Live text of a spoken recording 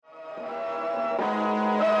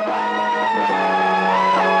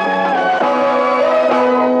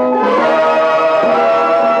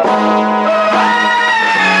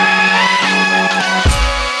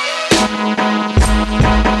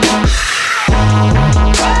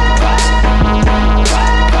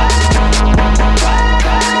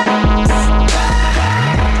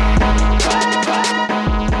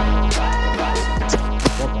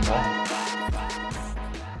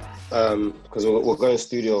Because we're going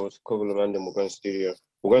studio, Covenant London, we're going studio.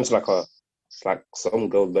 We're going to like some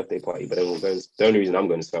girl's birthday party, but then we're going. The only reason I'm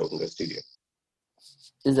going is so we can go studio.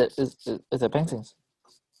 Is it paintings?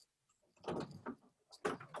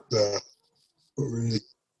 Yeah, not really.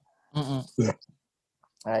 Yeah.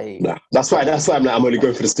 Nah, that's why I'm only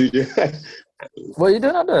going for the studio. What are you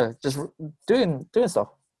doing out there? Just doing stuff.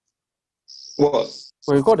 What?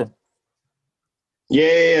 We're recording.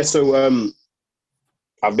 Yeah. So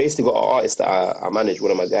I've basically got an artist that I manage,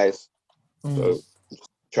 one of my guys. So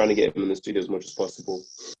trying to get him in the studio as much as possible.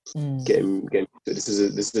 Get him. This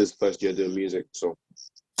is his first year doing music, so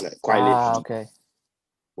like quite literally. Okay.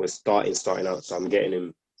 We're starting out, so I'm getting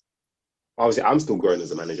him. Obviously, I'm still growing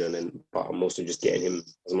as a manager, but I'm also just getting him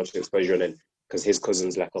as much exposure, and then because his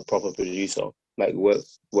cousin's like a proper producer, like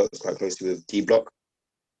works quite closely with D Block.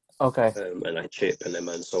 Okay. And like Chip and them,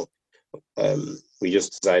 and so we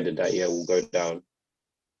just decided that we'll go down,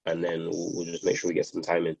 and then we'll just make sure we get some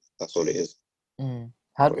time in. That's all it is.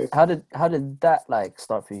 How did that like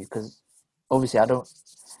start for you? Because obviously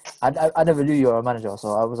I never knew you were a manager,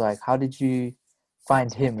 so I was like, how did you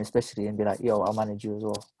find him especially and be like, yo, I'll manage you as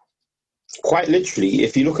well? Quite literally,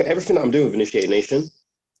 if you look at everything that I'm doing with Initiate Nation,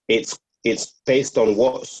 it's based on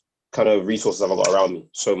what kind of resources I've got around me.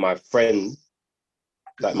 So my friend,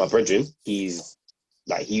 like my brethren, he's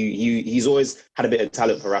always had a bit of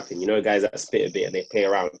talent for rapping. You know, guys that spit a bit and they play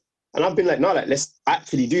around. And I've been like, no, let's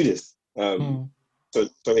actually do this. So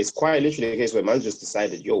it's quite literally a case where man just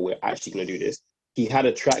decided, yo, we're actually going to do this. He had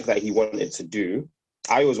a track that he wanted to do.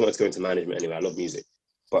 I always wanted to go into management anyway. I love music.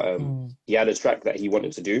 But he had a track that he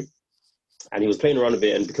wanted to do. And he was playing around a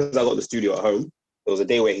bit. And because I got the studio at home, there was a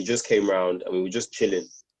day where he just came around and we were just chilling.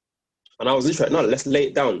 And I was literally like, no, let's lay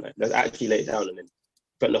it down. Like, let's actually lay it down. And then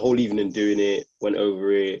spent the whole evening doing it, went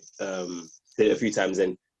over it, did it a few times,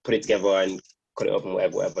 and put it together and cut it up and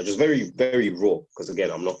whatever. Just very, very raw. Because again,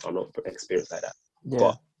 I'm not experienced like that. Yeah.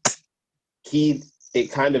 But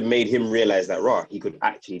it kind of made him realize that he could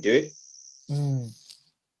actually do it.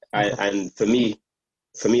 And for me,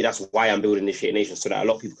 that's why I'm building Initiate Nation, so that a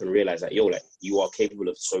lot of people can realize that, yo, like, you are capable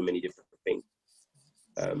of so many different things.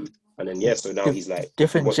 And then so now he's like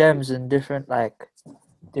different gems and different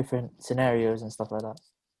scenarios and stuff like that.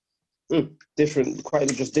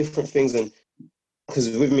 Different things. And because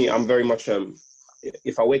with me, I'm very much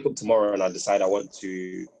if I wake up tomorrow and I decide I want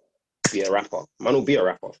to be a rapper, man will be a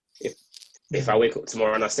rapper. If I wake up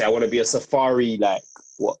tomorrow and I say I want to be a safari, like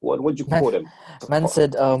what do you call them? Man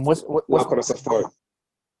said what's on a safari?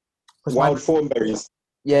 Wild thornberries.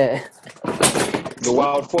 Yeah. The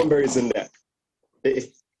wild thornberries in there.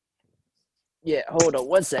 Yeah, hold on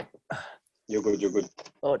 1 sec. You're good.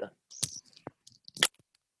 Hold on.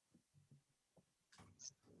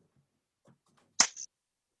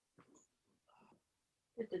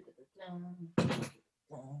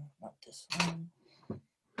 Not this one.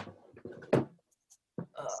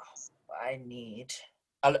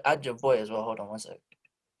 I'll add your boy as well. Hold on 1 sec.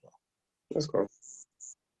 Let's go.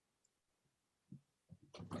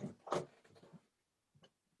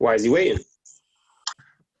 Why is he waiting?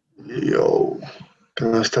 Yo,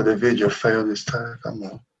 can I start the video? Fail this time. Come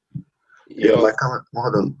on. Yo, my camera.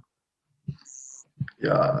 Hold on.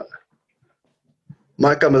 Yeah.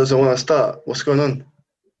 My camera doesn't want to start. What's going on?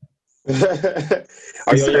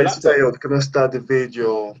 Are you on your laptop? Failed. Can I start the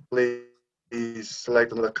video? Please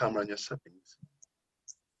select another camera in your settings.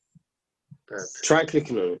 Try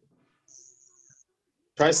clicking on it.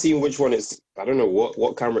 Try seeing which one is. I don't know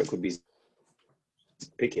what camera it could be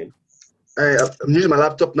picking. Hey, I'm using my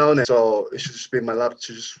laptop now, so it should just be my laptop.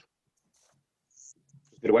 Just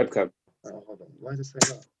the webcam. Oh, hold on. Why is it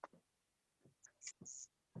saying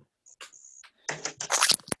that?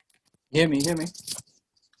 Hear me?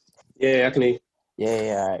 Yeah, I can hear you.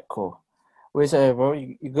 Yeah, all right, cool. Where's bro?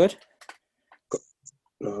 You good?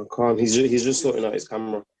 No, I can't. He's just sorting out his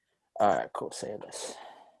camera. All right, cool. Say this.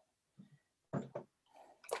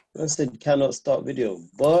 I said cannot start video.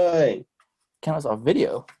 Boy. Cannot start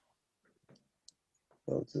video?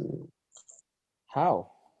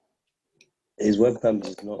 How? His webcam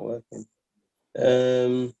is not working.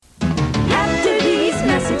 After these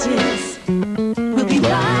messages, we'll be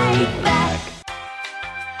right back.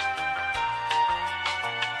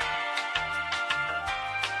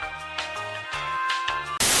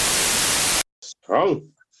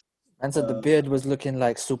 Wrong. And said the beard was looking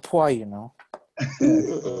like Supoi, you know.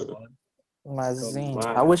 Mazine.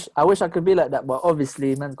 Wow. I wish I could be like that, but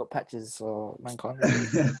obviously man's got patches, so man can't really.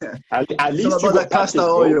 At It's least all you about got that castor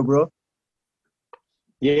patches, bro. oil, bro.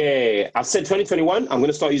 Yeah, I've said 2021. I'm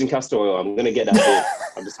gonna start using castor oil. I'm gonna get that beard.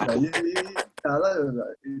 I'm just Yeah, I like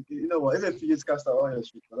that. You know what? Even if you use castor oil, I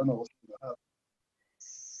don't know what's gonna happen.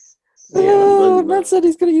 Yeah, Man said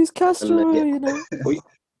he's gonna use castor Yeah. oil, you know.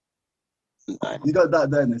 You got that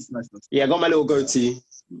then. It's nice. Yeah, I got my little goatee.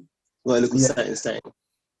 Got a little Yeah. sign.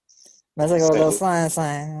 Man's like, oh, little Sign.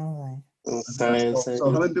 sign.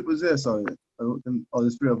 So how many people's here? Sorry.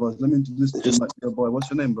 There's three of us. Let me introduce your boy. What's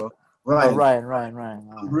your name, bro? Oh, Ryan. Ryan.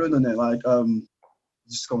 I'm Bruno, name.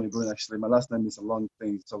 Just call me Bruno. Actually, my last name is a long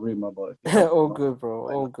thing, so read my boy. All good, bro.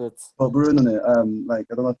 All good. But Bruno, I don't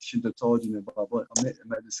know if Shinto told you, but I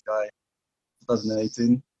met this guy,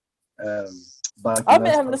 2018. I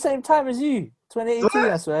met him at the same time as you,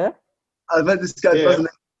 2018. I swear. I met this guy. Yeah.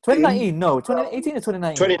 2019, no, 2018 or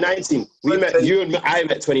 2019. 2019. We met you and me. I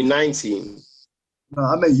met 2019. No,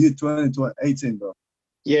 I met you 2018, bro.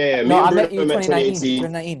 Yeah, No, me I and met you Bruno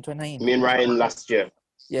 2019. Me and Ryan last year.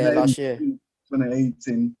 Yeah, last year.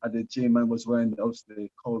 2018 at the gym, I was wearing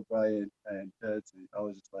obviously Kobe Bryant and 30. I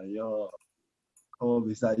was just like, yo, Kobe,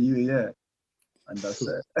 is that you? Yeah. And that's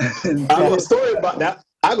it. I got a story about that.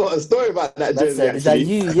 That's jersey, it. Is that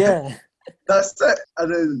actually. you? Yeah. That's it.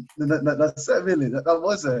 And then that's it, really. That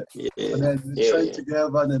was it. Yeah. And then train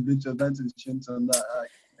together and then been to events and Chinto and that.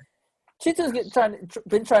 Chinto's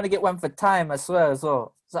been trying to get one for time, I swear, as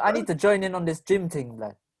well. So I need to join in on this gym thing,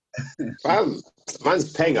 like.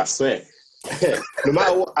 Man's paying, I swear. No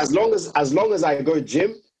matter what, as long as I go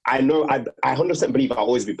gym, I know I 100% believe I'll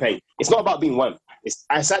always be paying. It's not about being one. It's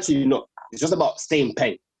actually not. It's just about staying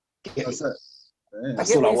paying. That's it. Yeah. I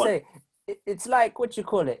get what you say. It's like what you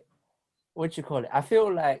call it. I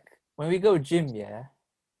feel like when we go gym, yeah,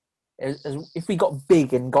 if we got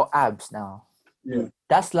big and got abs now, Yeah.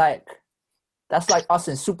 that's like us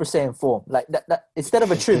in Super Saiyan form. Like that instead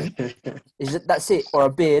of a trim, that's it, or a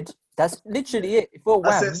beard. That's literally it. If we're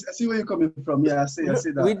wham, I see where you're coming from. Yeah, I see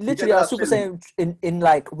that. We literally are Super Saiyan in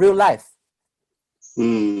like real life.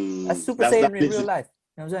 That's Super Saiyan in real life.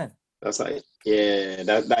 You know what I'm saying? That's like, yeah,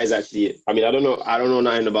 that is actually it. I mean, I don't know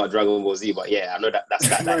nothing about Dragon Ball Z, but yeah, I know that's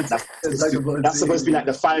supposed to be like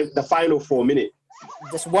the final 4 minutes.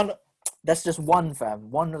 That's just one, fam.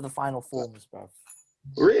 One of the final forms, bro.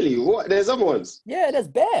 Really? What? There's other ones? Yeah, there's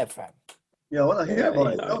bear, fam. Yeah, I want to hear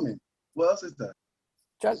about it. Tell me. What else is there?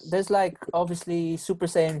 There's like obviously Super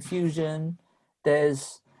Saiyan Fusion.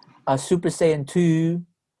 There's a Super Saiyan 2.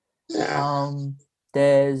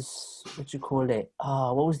 There's what you call it?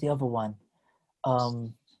 What was the other one?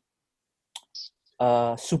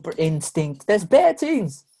 Super Instinct. There's bear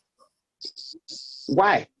things.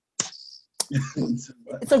 Why?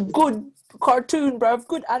 It's a good cartoon, bro.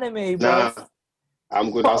 Good anime, bro. Nah,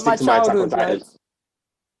 I'm good. I'll stick to my Attack on Titan.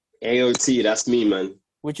 AOT, that's me, man.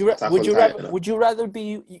 Would you rather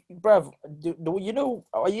be, bruv? You know,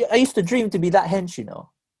 I used to dream to be that hench, you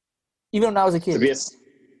know, even when I was a kid.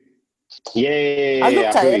 Yeah. I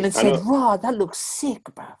looked at it and said, "Wow, that looks sick,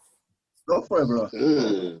 bruv." Go for it, bro.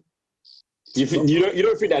 You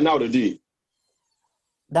don't think that now, though, do you?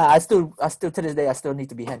 Nah, I still to this day I still need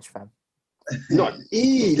to be hench, fam. Not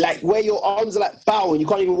like where your arms are like bow and you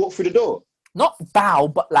can't even walk through the door. Not bow,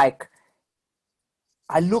 but like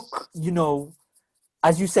I look, you know.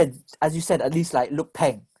 As you said, at least like look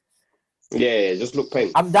peng. Yeah, just look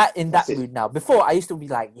peng. I'm in that mood now. Before I used to be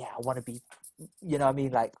like, yeah, I want to be, you know what I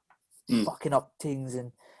mean, like fucking up things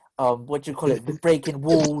and what you call it, breaking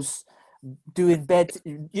walls, doing bed.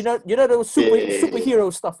 You know those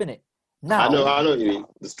superhero stuff in it. Now I know what you mean.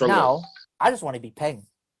 The strong now one. I just want to be peng.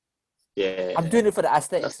 Yeah, I'm doing it for the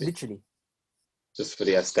aesthetics, literally. Just for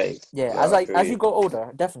the aesthetics. Yeah, as you go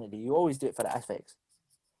older, definitely you always do it for the aesthetics.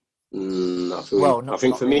 I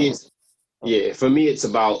think for me, it's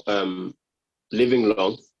about living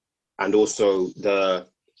long, and also the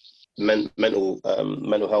mental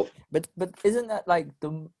health. But isn't that like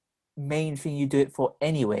the main thing you do it for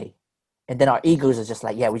anyway? And then our egos are just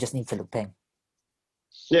like, yeah, we just need to look peng.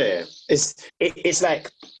 Yeah, it's like,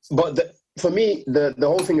 but for me, the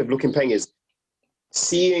whole thing of looking peng is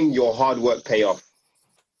seeing your hard work pay off.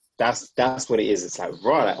 That's what it is. It's like,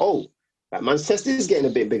 right, like, oh. Like man's chest is getting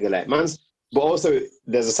a bit bigger, like but also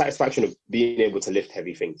there's a satisfaction of being able to lift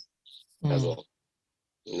heavy things as well.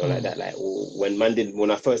 You know, like that. Like when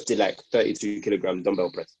I first did like 32 kilogram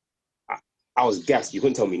dumbbell press, I was gassed. You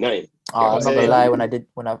couldn't tell me nothing. I'm not gonna lie.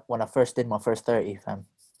 When I first did my first 30, fam.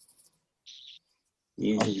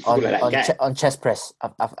 You feel like that on chest press,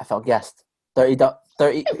 I felt gassed. 30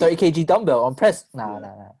 kg dumbbell on press. Nah.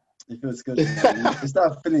 It feels good. Man. It's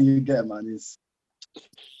that feeling you get, man.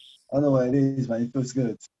 I don't know what it is, man. It feels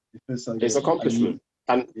good. It feels so good. It's accomplishment.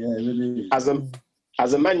 And yeah, it really is.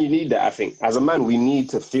 As a man, you need that, I think. As a man, we need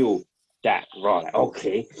to feel that, right? Like,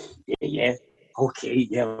 okay, yeah, okay,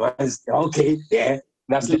 yeah, man, okay, yeah.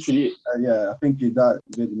 That's literally it. Yeah, I think that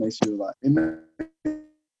really makes you like, it makes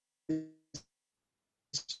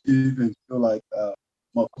you even feel like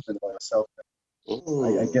more confident about yourself.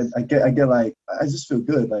 I get like, I just feel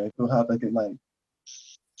good. Like, I feel happy. I get like,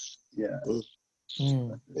 yeah.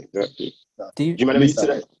 Exactly. Do you Did you man ever used to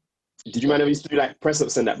that? Did you man ever used to do like press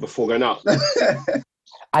ups and that before going out?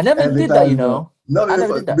 I never Every did that, you time, know. No, I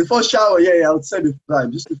never did that. before shower, yeah, I would say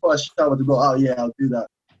just before I shower to go out, yeah, I'll do that.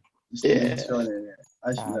 Just Yeah. shower, yeah.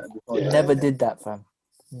 I should do that before. Yeah. Never did that, fam.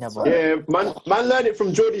 Never. Yeah, man learned it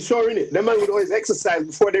from Geordie Shore, innit? Them man would always exercise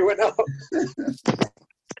before they went out.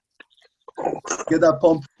 Get that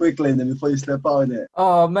pump quickly, and then before you step out in it.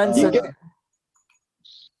 Oh man, You said get-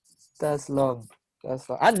 that's long. That's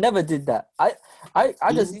long. I never did that. I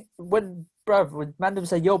just when Mandem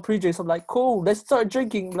said, "Yo, pre-drinks," I'm like, "Cool, let's start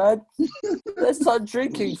drinking, blood. Let's start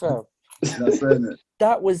drinking, fam." That's it.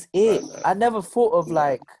 That was it. Man. I never thought of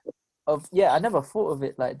I never thought of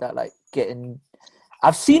it like that, like getting.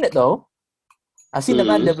 I've seen it though. I've seen the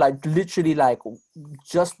man that like literally like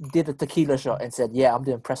just did a tequila shot and said, "Yeah, I'm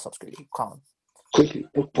doing press ups quickly. Come on, Quickly.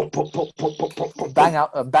 bang out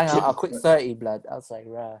a quick 30, blood." I was like,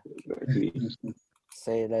 "Rah, Quickly.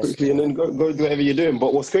 say less." Quickly, and then go do whatever you're doing.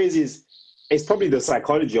 But what's crazy is it's probably the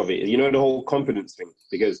psychology of it. You know, the whole confidence thing,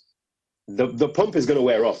 because the pump is gonna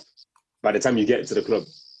wear off by the time you get to the club.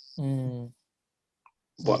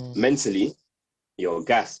 But mentally, you're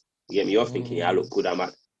gassed. You get me? You're thinking, "Yeah, I look good. I'm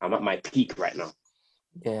at my peak right now."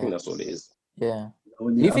 I Yeah, think that's what it is. yeah.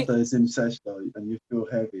 When You you're think- after the same session and you feel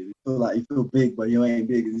heavy, you feel big, but you ain't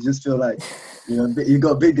big. You just feel like you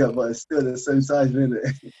got bigger, but it's still the same size, really.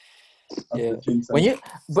 Yeah.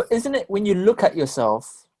 But isn't it when you look at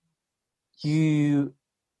yourself, you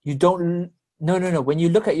don't no. When you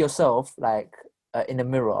look at yourself like in a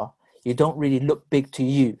mirror, you don't really look big to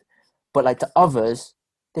you, but like to others,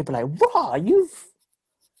 they'd be like, "Wow, you've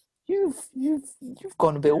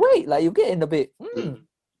gone a bit weight. Like you're getting a bit." You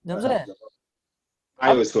know what I'm saying? I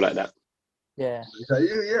always feel like that. Yeah. Is that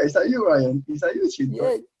you? Yeah, is that you, Ryan? Is that you, Chin? Yeah.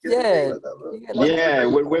 Like that, bro. You get like- Yeah,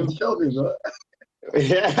 when Show me, bro.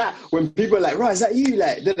 yeah, when people are like, "Right, is that you?"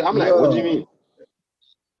 Like, I'm like, "What do you mean?"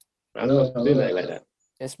 I'm not doing that like that.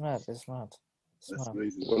 It's mad. It's That's mad.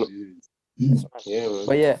 crazy. It's mad. Yeah, man.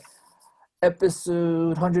 But yeah,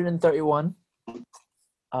 episode 131.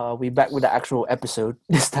 We back with the actual episode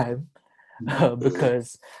this time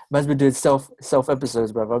because man's been doing self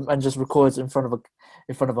episodes, brother. Man just records in front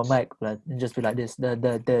of a mic, blood, and just be like this, But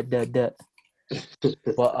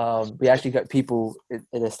we actually got people in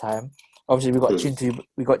this time. Obviously,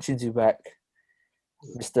 we got Chintu back,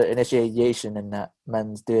 Mr. Initiation, and that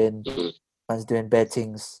man's doing bad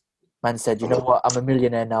things. Man said, "You know what? I'm a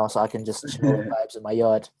millionaire now, so I can just chill with vibes in my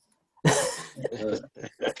yard."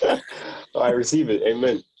 I receive it.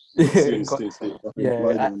 Amen. Soon.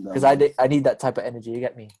 Yeah, because I need that type of energy. You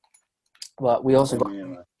get me? But we also got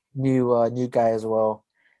new guy as well.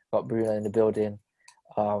 Got Bruno in the building.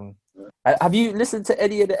 Have you listened to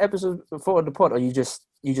any of the episodes before on the pod, or you just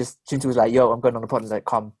Chintu was like, "Yo, I'm going on the pod." It's like,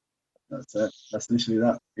 "Come." That's it. That's literally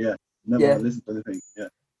that. Yeah. Never listened to anything. Yeah.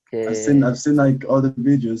 Yeah, I've seen like all the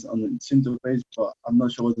videos on the Shinto page, but I'm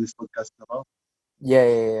not sure what this podcast is about.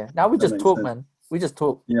 Yeah. Now we That just makes talk, sense. man. We just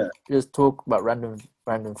talk. Yeah. We just talk about random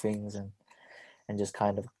things and just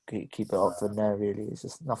kind of keep it up from there. Really, it's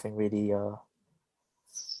just nothing really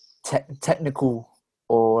technical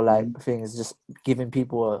or like things. Just giving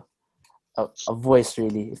people a voice,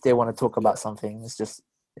 really, if they want to talk about something. It's just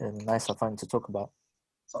nice and fun to talk about.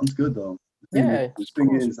 Sounds good though. Yeah, The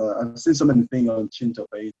thing is, I've seen so many things on Shinto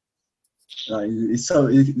page.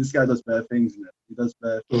 This guy does bad things. He does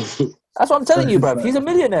bad things. That's what I'm telling you, bro. It's He's a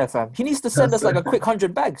millionaire, fam. He needs to send us like a quick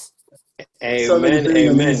 100 bags. So many Amen. things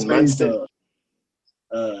on Amen. his Man page, said,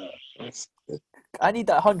 though. I need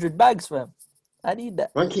that 100 bags, fam. I need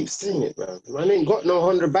that. man keeps saying it, man. Man ain't got no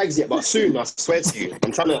 100 bags yet, but soon, I swear to you,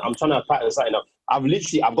 I'm trying to pattern something up. I've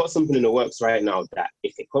got something in the works right now that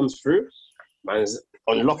if it comes through, man's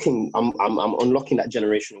unlocking. I'm unlocking that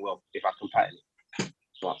generational wealth if I can pattern it.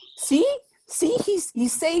 But See,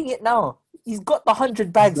 he's saying it now. He's got the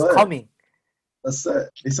 100 bags Go ahead. coming. That's it.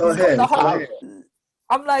 It's all He's got here. the It's all 100. here.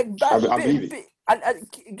 I'm like, I believe it.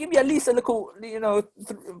 give me at least a little,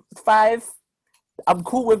 5. I'm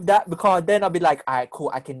cool with that because then I'll be like, all right,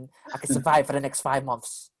 cool. I can survive for the next 5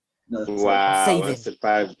 months. That's it. wow, saving. that's the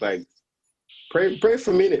 5 bags. Pray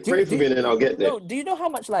for me, innit? Pray for me, and then I'll get there. No, do you know how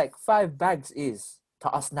much like 5 bags is to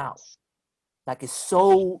us now? Like it's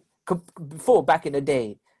so before back in the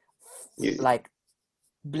day, Yeah. like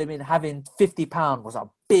blimmin' having £50 was a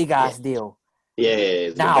big ass deal.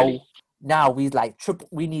 Yeah. Now we like triple.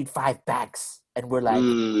 We need 5 bags, and we're like,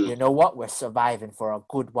 you know what? We're surviving for a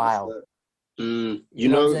good while. You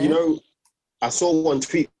know, I saw one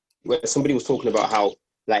tweet where somebody was talking about how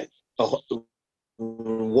like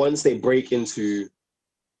once they break into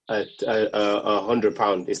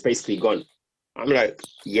 £100, it's basically gone. I'm like,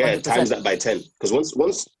 yeah, 100%. times that by 10. Because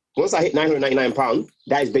once I hit £999,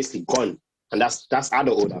 that is basically gone, and that's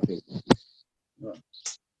adulthood, I think.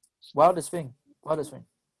 Wildest thing.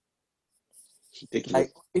 Ridiculous.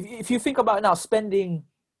 Like if you think about it now, spending,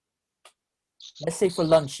 let's say for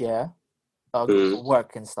lunch, for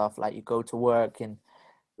work and stuff. Like you go to work and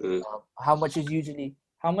how much is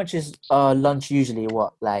lunch usually?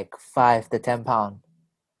 What, like £5 to £10?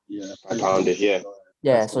 Yeah, £1. Yeah.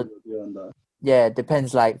 Yeah, so yeah,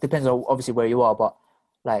 depends on obviously where you are, but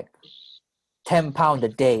like £10 a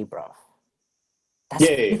day, bro. That's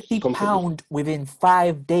 £50 within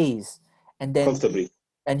 5 days, and then Comfortably.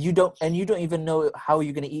 and you don't even know how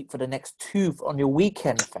you're gonna eat for the next 2 on your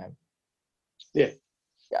weekend, fam. Yeah.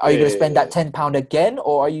 Are you gonna spend that £10 again,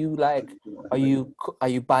 or are you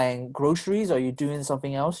buying groceries? Are you doing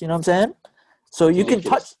something else? You know what I'm saying? So you can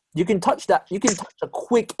touch a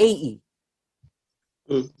quick 80.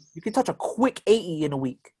 You can touch a quick 80 in a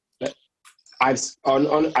week. I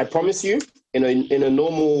promise you, in a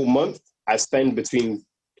normal month, I spend between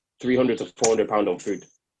 £300 to £400 on food.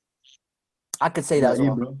 I could say that as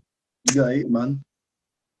well. Bro. You gotta eat, man.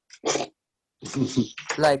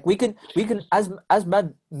 Like we can as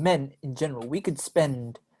men in general, we could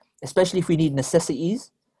spend, especially if we need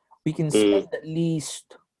necessities, we can spend at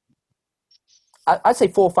least I'd say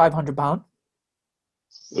 £400 or £500.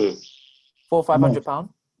 £400 or £500.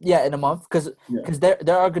 Yeah, in a month, because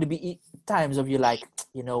there are going to be times of you like,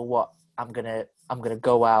 you know what, I'm gonna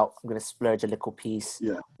go out, I'm gonna splurge a little piece,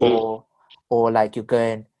 or like you're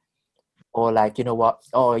going, or like, you know what,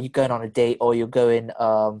 or you're going on a date, or you're going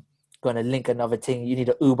to link another thing, you need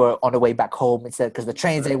an Uber on the way back home instead because the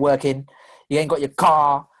trains ain't working, you ain't got your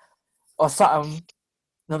car or something. You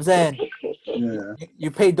know what I'm saying? Yeah. You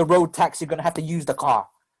paid the road tax, you're gonna have to use the car.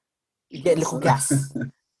 You get a little gas.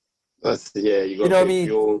 You got, you know what I mean?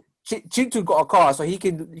 Chintu got a car, so he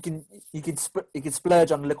can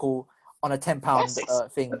splurge on a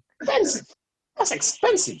 £10 thing. That's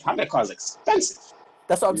expensive. Having a car is expensive.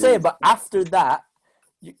 That's what I'm saying. But after that,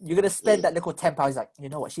 you're gonna spend that little £10. He's like, you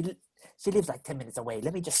know what? She lives like 10 minutes away.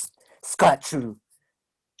 Let me just skirt through.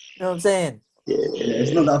 You know what I'm saying? Yeah,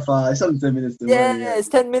 it's not that far. It's only 10 minutes to Yeah, it's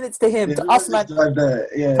 10 minutes to him. To us, man.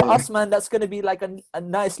 To us, man, that's gonna be like a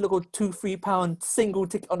nice little £2-3 single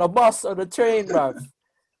ticket on a bus or a train, bro.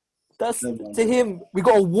 That's to him. We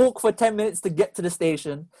gotta walk for 10 minutes to get to the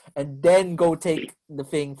station, and then go take the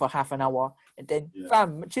thing for half an hour, and then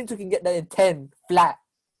fam, Chintu can get there in 10 flat.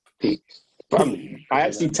 Fam, I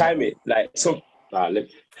actually time it like so.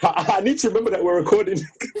 I need to remember that we're recording.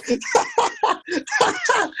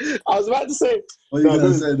 I was about to say. What are you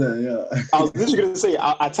gonna say there? Yeah. I was literally gonna say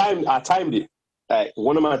I timed it. Like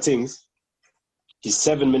one of my things, he's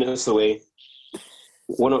 7 minutes away.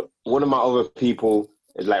 One of my other people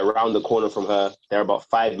is like around the corner from her. They're about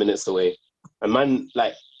 5 minutes away. And man,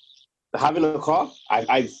 like having a car,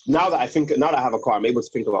 now that I have a car, I'm able to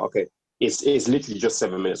think about, okay, it's literally just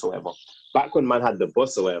 7 minutes or whatever. Back when man had the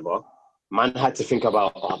bus or whatever, man had to think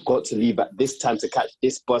about, I've got to leave at this time to catch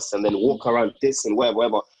this bus and then walk around this and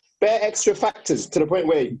whatever. Bare extra factors to the point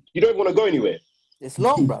where you don't want to go anywhere. It's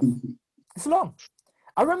long, bro. It's long.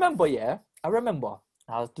 I remember I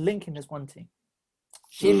was linking this one thing.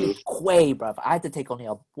 She lived Quay, bruv. I had to take only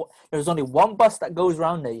there's only one bus that goes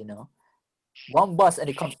around there, you know. One bus, and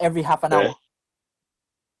it comes every half an hour.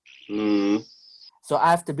 So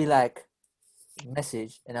I have to be like,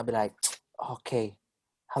 message, and I'll be like, okay,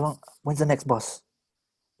 how long? When's the next bus?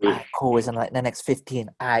 Alright, cool. It's in like the next 15.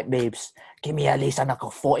 Alright, babes, give me at least another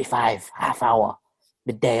 45, half hour.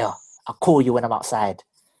 Midday. I'll call you when I'm outside.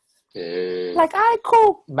 Like, alright,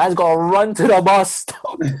 cool. Man's gotta run to the bus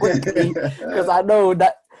stop quickly because I know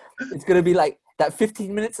that it's gonna be like that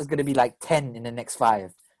 15 minutes is gonna be like 10 in the next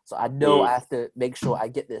 5. So I know I have to make sure I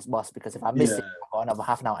get this bus because if I miss it, I've got another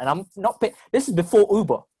half an hour. And I'm not paying. This is before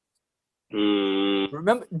Uber.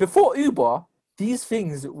 Remember, before Uber, these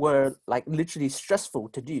things were like literally stressful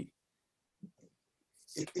to do.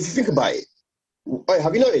 If you think about it,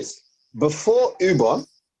 have you noticed? Before Uber,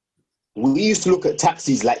 we used to look at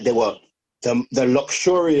taxis like they were the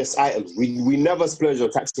luxurious items. We never splurge on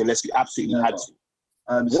taxi unless we absolutely had to.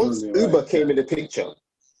 Once Absolutely Uber right. came in the picture,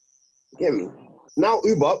 get me? Now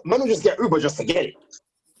Uber, man will just get Uber just to get it.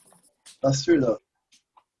 That's true though.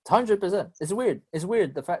 100%. It's weird. It's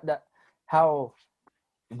weird the fact that how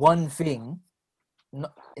one thing,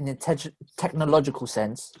 in a technological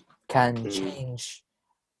sense, can change,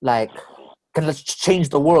 like, can change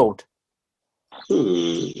the world,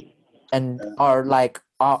 and are like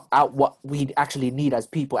out what we actually need as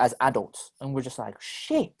people, as adults, and we're just like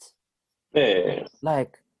shit. Yeah.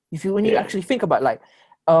 Like when you actually think about like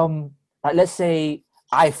let's say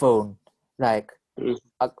iPhone, like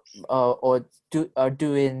or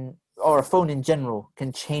a phone in general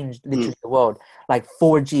can change literally the world. Like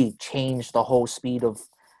 4G changed the whole speed of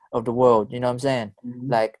the world. You know what I'm saying?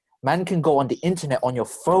 Like man can go on the internet on your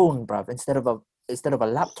phone, bruv, instead of a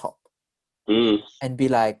laptop, and be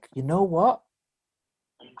like, you know what?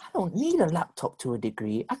 I don't need a laptop to a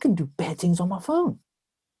degree. I can do better things on my phone.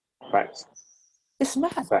 Facts. It's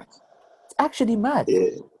mad. Facts. It's actually mad. Yeah.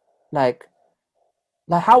 Like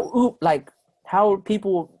how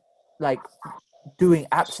people like doing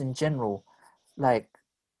apps in general, like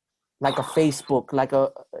a Facebook, like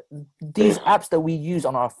these apps that we use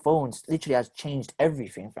on our phones, literally has changed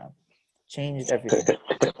everything, fam. Changed everything.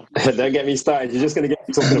 Don't get me started. You're just gonna get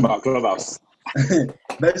me talking about Clubhouse.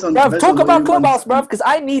 Talk about Clubhouse, bruv, because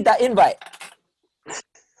I need that invite.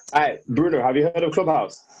 All right, Bruno, have you heard of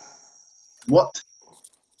Clubhouse? What?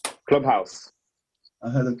 Clubhouse. I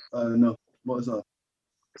heard of. No. What is that?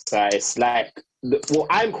 So it's like,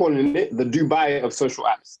 I'm calling it the Dubai of social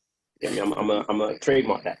apps. Yeah, I'm a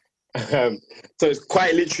trademark that. So it's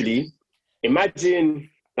quite literally, imagine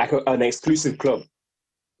like an exclusive club.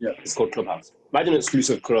 Yeah. It's called Clubhouse. Imagine an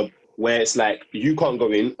exclusive club where it's like you can't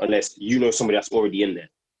go in unless you know somebody that's already in there.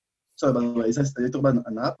 Sorry, by the way, are you talking about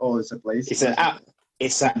an app or it's a place? It's an app.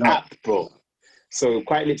 It's an app, bro. So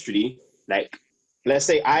quite literally, like, let's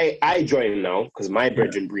say I join now because my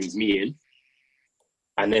brethren brings me in,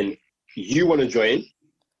 and then you want to join,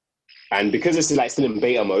 and because it's like still in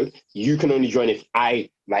beta mode, you can only join if I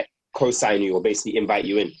like co-sign you or basically invite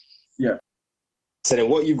you in. Yeah. So then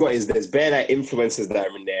what you've got is there's bare like influencers that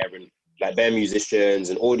are in there, and like bare musicians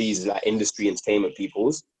and all these like industry entertainment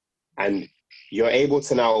peoples, and you're able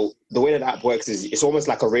to now, the way that app works is it's almost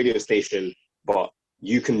like a radio station, but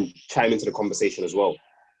you can chime into the conversation as well.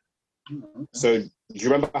 Okay. So do you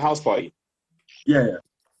remember House Party? Yeah.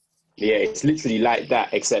 Yeah, it's literally like that,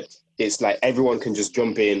 except it's like everyone can just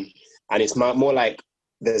jump in, and it's more like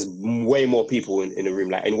there's way more people in the room.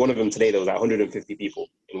 Like in one of them today, there was like 150 people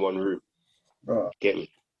in one room. Bro. Get me?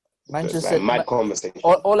 Man So just like said mad conversation.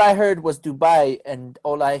 all I heard was Dubai, and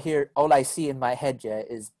all I see in my head,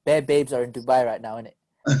 is bare babes are in Dubai right now, innit?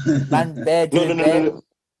 Man, bare doing No.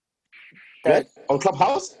 That On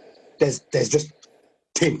Clubhouse, there's just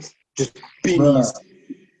things, just beanies,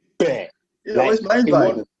 bare. Yeah, like, where's my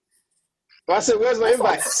invite? I said, where's my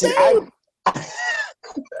invite? See,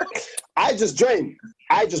 I just joined.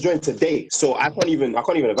 I just joined today, so I can't even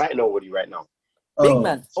invite nobody right now. Big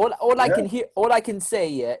man. All I can hear, all I can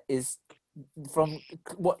say, is from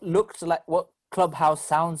what looks like, what Clubhouse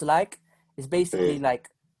sounds like, is basically like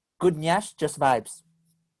good nyash, just vibes.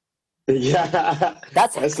 Yeah,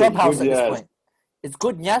 that's Clubhouse at this point. It's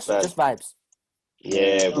good nyash, just vibes.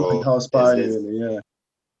 Yeah, bro. Like house party, really, yeah.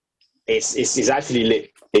 It's actually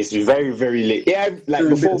lit. It's very, very lit. Yeah, like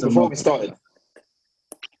before we started.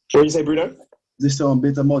 What did you say, Bruno? This still on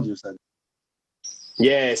beta mode, you said?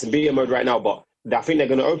 Yeah, it's in beta mode right now, but I think they're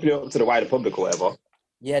going to open it up to the wider public or whatever.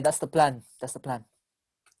 Yeah, that's the plan.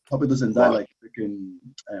 Hope it doesn't die like freaking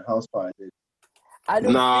house party. I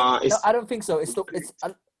don't think so.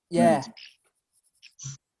 Yeah.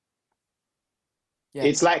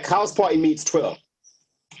 It's like house party meets Twitter.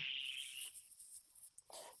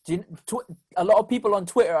 A lot of people on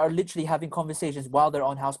Twitter are literally having conversations while they're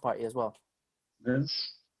on house party as well. Yeah.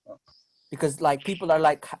 Because like people are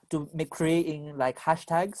like creating like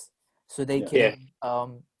hashtags so they can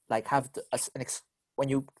like have when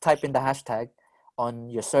you type in the hashtag on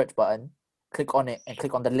your search button, click on it and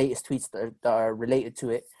click on the latest tweets that are related to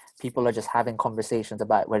it. People are just having conversations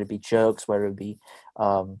about whether it be jokes, whether it be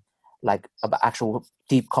like about actual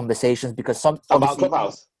deep conversations, because about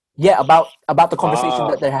Clubhouse. Yeah, about the conversation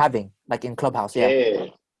that they're having, like in Clubhouse. Yeah.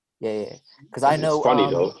 Because I know,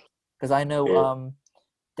 funny though. Because I know,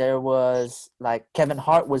 there was like Kevin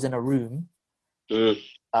Hart was in a room. This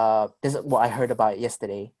is what I heard about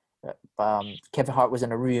yesterday. Kevin Hart was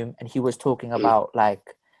in a room and he was talking about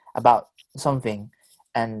something,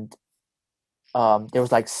 and there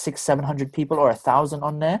was like 600-700 people or 1,000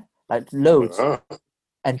 on there, like loads,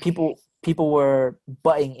 and people people were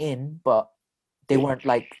butting in, but they weren't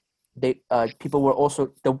like people were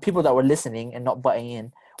also the people that were listening and not butting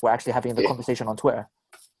in were actually having the conversation on Twitter.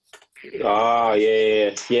 Ah,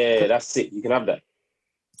 yeah. That's it. You can have that.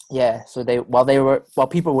 Yeah, so while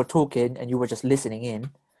people were talking and you were just listening in,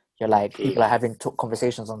 you're like people are having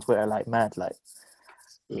conversations on Twitter like mad, like.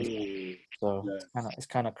 So it's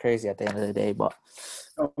kind of crazy at the end of the day, but.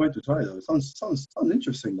 Can't wait to try it though. It sounds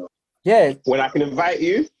interesting though. Yeah. When I can invite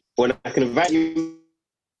you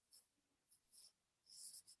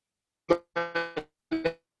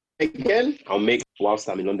again, I'll make whilst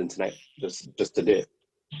I'm in London tonight, just to do it.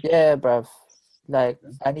 Yeah, bruv. Like,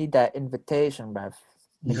 I need that invitation, bruv.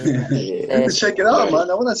 You need to check it out,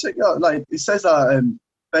 man. I want to check it out. Like, it says that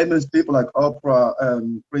famous people like Oprah,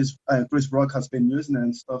 Chris Rock has been using it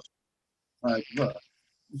and stuff. Like, what?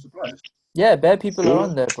 I'm surprised. Yeah, bad people are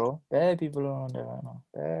on there, bro. Bad people are on there right now.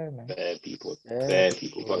 Bad people.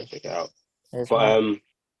 Gotta check it out. Yes, but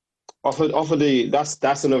off of the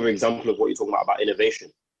that's another example of what you're talking about innovation.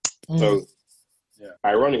 So,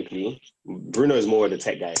 ironically, Bruno is more of the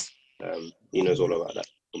tech guy. He knows all about that,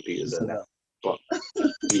 computers and that. But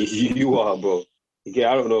you are, bro.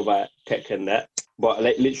 Yeah, I don't know about tech and that, but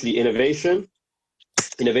like literally innovation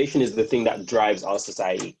is the thing that drives our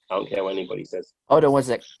society. I don't care what anybody says. Hold on one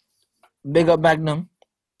sec. Big up Magnum.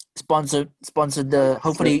 Sponsored the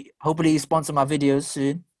hopefully sponsor my videos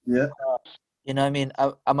soon. Yeah. You know what I mean?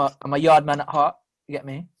 I'm a yard man at heart. You get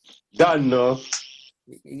me? Don't know.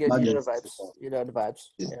 You know the vibes. You know the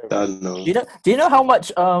vibes. Don't know. Do you know how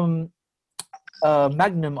much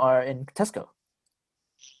Magnum are in Tesco?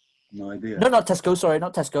 No idea. No, not Tesco. Sorry,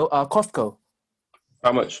 not Tesco. Costco.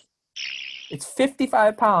 How much? It's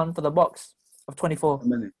 £55 for the box of 24. How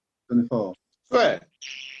many? 24. Swear.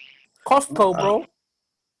 Costco, bro.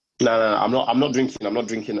 No. I'm not drinking. I'm not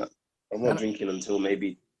drinking until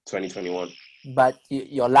maybe 2021. But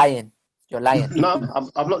you're lying. You're lying.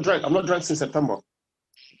 No, I've not drank. I'm not drank since September.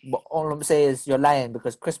 But all I'm saying is you're lying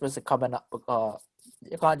because Christmas is coming up.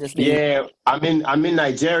 You can't just be. Yeah, I'm in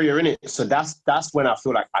Nigeria, innit? So that's when I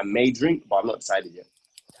feel like I may drink, but I'm not decided yet.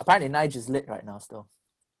 Apparently, Niger's lit right now still.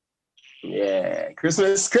 Yeah,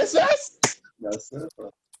 Christmas. That's it.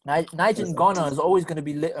 Niger and Ghana is always going to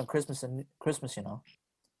be lit on Christmas, you know.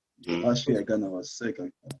 Last year, Ghana was sick.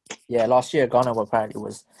 Yeah, last year Ghana apparently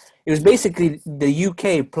was. It was basically the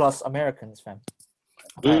UK plus Americans, fam.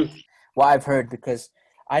 What I've heard, because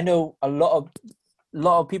I know a lot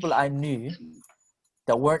of people I knew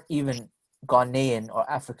that weren't even Ghanaian or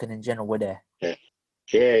African in general were there.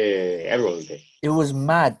 Yeah, everyone was there. It was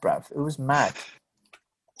mad, bruv. It was mad.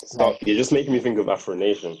 Stop. You're just making me think of Afro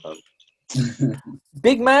Nation, fam.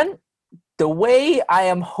 Big man, the way I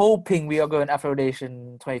am hoping we are going Afro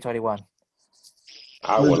Nation 2021.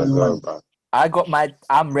 I want to go, bro.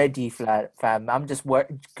 I'm ready, fam. I'm just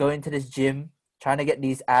going to this gym, trying to get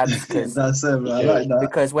these abs. That's it, bro. I like that.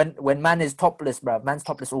 Because when man is topless, bro, man's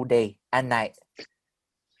topless all day and night.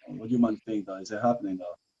 What do you man think, though? Is it happening,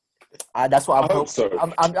 though? That's what I'm hoping. So.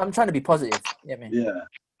 I'm trying to be positive. You get me? Yeah.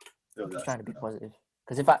 I'm just trying to be positive.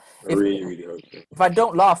 Because really if I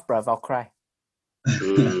don't laugh, bruv, I'll cry.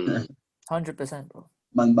 100%, 100%, bro.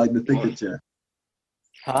 Man, back the ticket, yeah.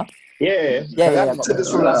 Huh? Yeah. Yeah. I said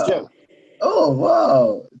this from last year. Oh,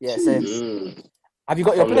 wow. Yeah, same. Have you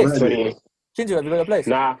got your place? Chintu, have you got your place?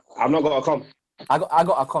 Nah, I'm not gonna come. I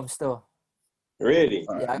got a com still. Really?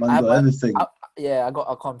 Yeah, man, got everything. I got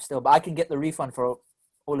a com still, but I can get the refund for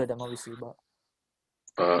all of them, obviously.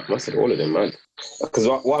 But must have all of them, man. Because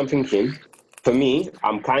what I'm thinking, for me,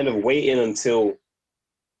 I'm kind of waiting until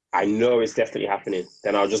I know it's definitely happening.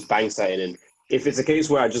 Then I'll just bang something in. If it's a case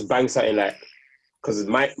where I just bang something, like, because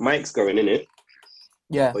Mike's going in it,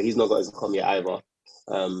 yeah, but he's not got his com yet either.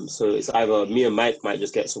 So it's either me and Mike might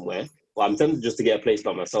just get somewhere, but I'm tempted just to get a place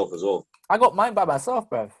by myself as well. I got mine by myself,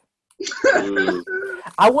 bruv.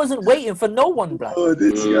 I wasn't waiting for no one, bruv. Oh,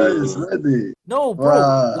 this guy is ready. No, bro.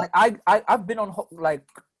 Wow. Like I've been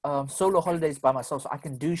on solo holidays by myself, so I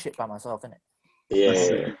can do shit by myself, innit?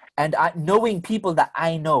 Yeah. And knowing people that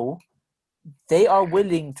I know, they are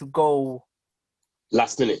willing to go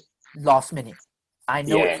last minute. I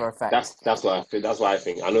know it for a fact. That's what I feel. That's why I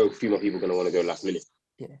think. I know a few more people are gonna want to go last minute.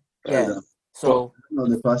 Yeah. So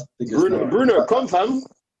Bruno, come fam.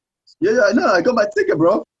 Yeah, I know. I got my ticket,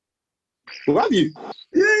 bro. Who have you?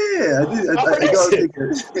 Yeah, I did. I got a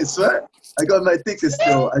ticket. I swear. I got my ticket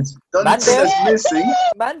still. The only thing that's missing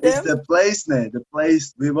is the place, man. The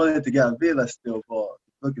place we wanted to get a villa still, but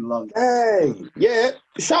it's looking long. Dang. Yeah.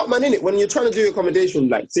 Shout, man, innit? When you're trying to do accommodation,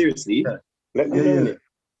 like, seriously, let me know. Yeah.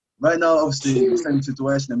 Right now, obviously, the same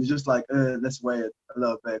situation. I'm just like, let's wait a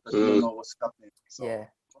little bit because we don't know what's happening. So, yeah.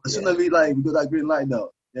 As soon as we got that green light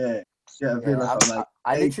though, yeah, I'm like,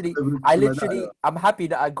 I hey, literally, I'm happy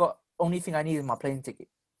that I got only thing I need is my plane ticket.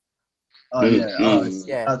 oh yeah,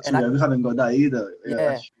 Yeah, that's and true. We haven't got that either. Yeah, Yeah.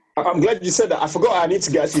 that's true. I'm glad you said that. I forgot I need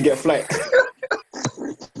to actually get a flight.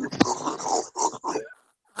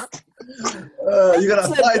 You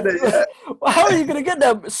gotta fly there, yeah. How are you gonna get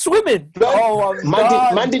there? Swimming? Oh, I'm man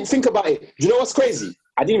done. didn't think about it. Do you know what's crazy?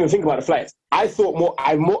 I didn't even think about the flights. I thought more.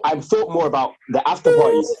 I thought more about the after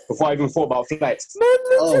parties before I even thought about flights. Man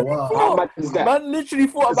literally Oh wow. How mad is that? Man literally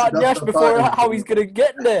thought It's about the Nash after before party. how he's gonna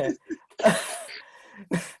get there.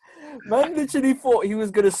 Man literally thought he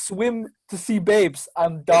was gonna swim to see babes.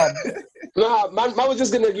 I'm done. Nah, man was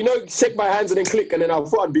just gonna, shake my hands and then click, and then I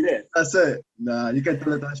thought I'd be there. That's it. Nah, you can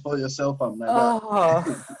tell it that for yourself. I'm like that.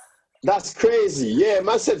 Oh. That's crazy. Yeah,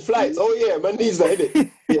 man said flights. Oh yeah, man needs that,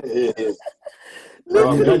 innit? Yeah.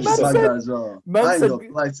 Literally, man said- that as well. man I ain't said- got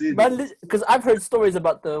flights either. Because I've heard stories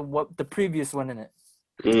about the previous one in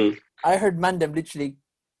it. I heard Mandem literally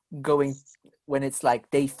going when it's like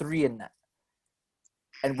day 3 in that,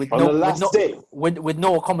 and with On the last day. with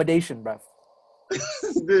no accommodation, bruv.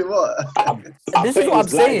 Dude, what? This is what I'm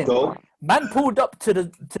saying. Man pulled up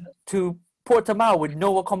to Portimao with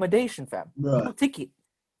no accommodation, fam. No Bruh. ticket.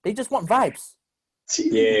 They just want vibes.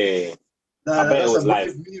 Yeah. Nah, I bet it that's was a live.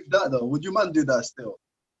 brave move that though. Would you man do that still?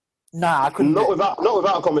 Nah, I couldn't. Not without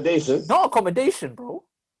accommodation. No accommodation, bro.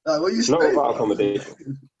 Nah, what you Not saying? without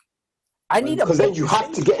accommodation. I need a Because then you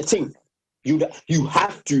have to get a thing. You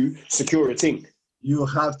have to secure a thing. You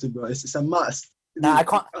have to, bro. It's a must. Nah, I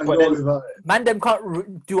can't. Go But then- without it. Mandem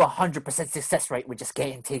can't do 100% success rate with just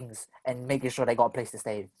getting things and making sure they got a place to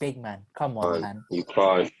stay. Big man, come on, man. You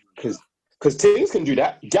can't. Because things can do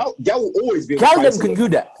that. Gal will always be able to find Galdem can someone. do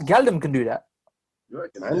that. Galdem can do that. You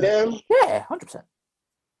reckon? And Yeah, 100%.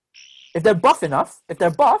 If they're buff enough, and they're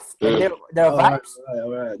All right, vibes,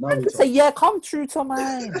 all right. Now I we can say, talk. yeah, come true to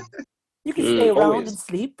mine. You can stay around always. and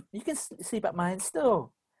sleep. You can sleep at mine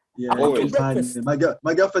still. Yeah, I'll you always. can mind breakfast. it.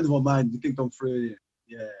 My girlfriend won't mind. You can come through.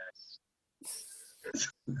 Yeah.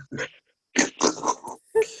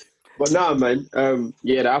 But nah, man.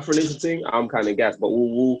 The Afro Nation thing, I'm kind of gassed, but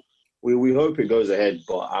we hope it goes ahead.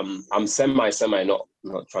 But I'm semi not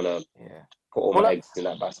trying to Yeah. put all Well, my eggs in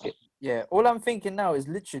that basket. Yeah. All I'm thinking now is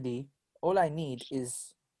literally all I need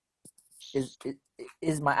is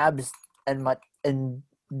my abs and my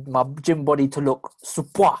gym body to look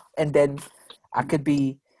super, and then I could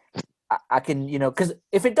be. I can, because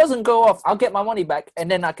if it doesn't go off, I'll get my money back,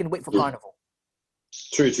 and then I can wait for Carnival.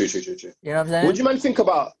 True. You know what I'm saying? What do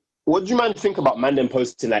you man think about Mandem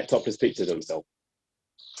posting like topless pictures of himself?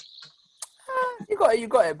 You got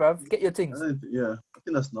it, bro. Get your things. I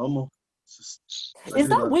think that's normal. It's just, Is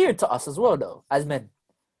that weird to us as well, though, as men?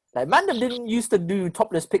 Like, Mandem didn't used to do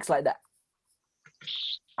topless pics like that,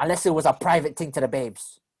 unless it was a private thing to the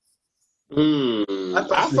babes.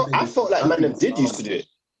 I thought like Mandem did used to do it.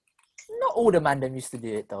 Not all the Mandem used to do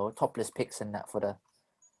it though. Topless pics and that for the.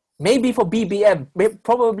 Maybe for BBM,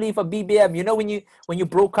 probably for BBM. You know when you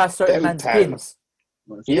broadcast certain Them man's times.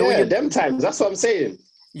 pins, Yeah, them times. That's what I'm saying.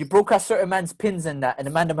 you broadcast certain man's pins and that, and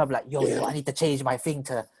the Mandem have like, yo, I need to change my thing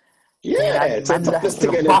to. Yeah, to man topless to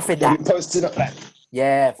look thing buff in and that. posting up like.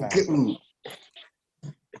 Yeah, fam.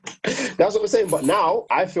 That's what we're saying. But now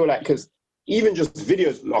I feel like because even just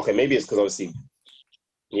videos. Okay, maybe it's because obviously,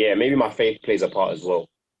 maybe my faith plays a part as well.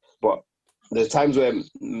 But there's times where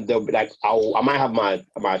they'll be like, I might have my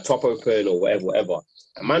top open or whatever.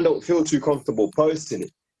 And man don't feel too comfortable posting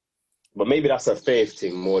it. But maybe that's a faith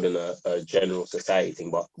thing more than a general society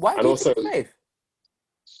thing. But Why and do you also think safe?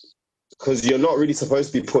 because you're not really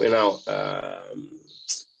supposed to be putting out.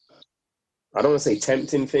 I don't want to say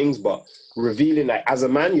tempting things, but revealing, like, as a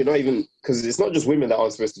man, you're not even, because it's not just women that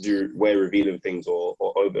aren't supposed to wear revealing things or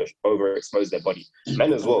overexpose their body.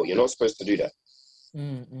 Men as well, you're not supposed to do that.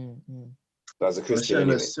 As a Christian,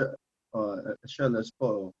 anyway. A shirtless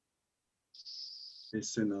photo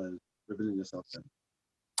is revealing yourself then.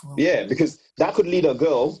 Yeah, because that could lead a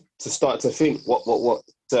girl to start to think what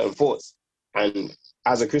certain thoughts. And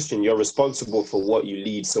as a Christian, you're responsible for what you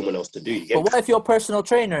lead someone else to do. But what if you're a personal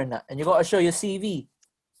trainer in that, and you got to show your CV?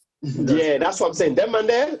 Yeah, that's what I'm saying. Them man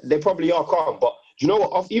there, they probably are calm. But do you know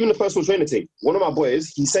what? Even the personal trainer thing, one of my boys,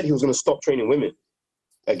 he said he was going to stop training women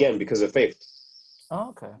again because of faith. Oh,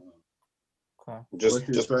 okay. Just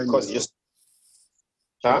because he just...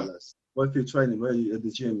 Huh? What if you're training, where you at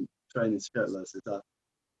the gym training shirtless? Is that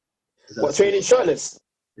what, training shirtless?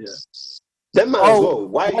 Yeah. Them man as well.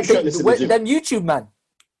 Why are you shirtless in the gym? Them YouTube man.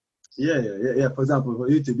 Yeah. For example, for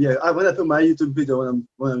YouTube, when I put my YouTube video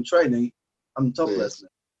when I'm training, I'm topless. Man.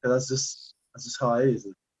 That's just how it is.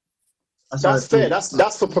 That's fair.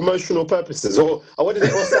 That's for promotional purposes. Or what did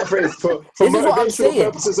it? What's that phrase for This is what I'm motivational saying.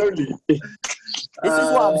 purposes only? This is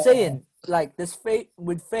what I'm saying. Like this faith,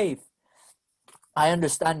 I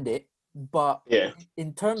understand it, but Yeah.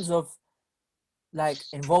 in terms of like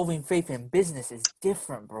involving faith in business is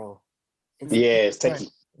different, bro. It's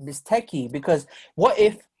techie. It's techie because what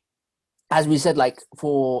if, as we said, like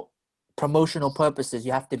for promotional purposes,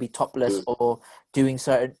 you have to be topless or doing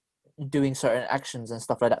certain actions and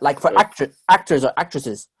stuff like that. Like for actors or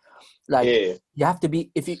actresses, like you have to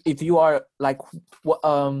be if you are like what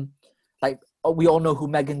we all know who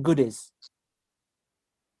Megan Good is.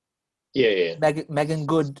 Yeah. Megan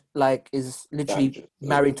Good like is literally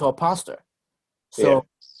married to a pastor. So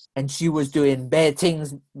and she was doing bad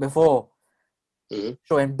things before.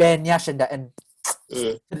 Showing bare nyash and that, and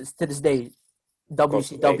to this day,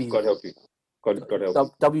 WCW. God help you. God help you.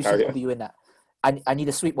 WCW in that. I need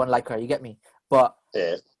a sweet one like her. You get me? But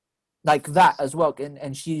Yeah. like that as well.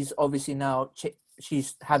 And she's obviously now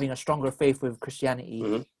she's having a stronger faith with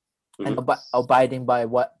Christianity and abiding by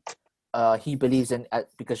what he believes in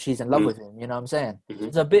because she's in love with him. You know what I'm saying?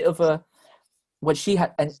 It's a bit of a what she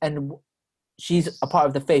had, and she's a part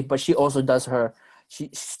of the faith, but she also does her.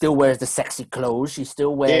 She still wears the sexy clothes. She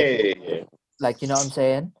still wears like, you know what I'm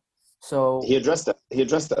saying? So he addressed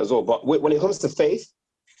that as well. But when it comes to faith,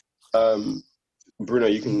 Bruno,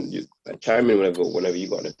 you can chime in whenever you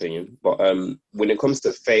got an opinion. But when it comes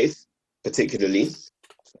to faith, particularly,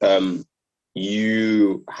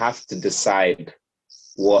 you have to decide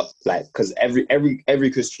what, like, because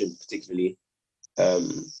every Christian, particularly,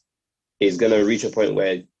 is gonna reach a point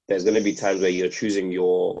where there's gonna be times where you're choosing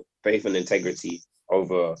your faith and integrity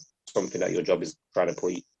over something that your job is trying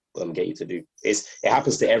to get you to do. It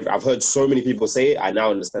happens to I've heard so many people say it. I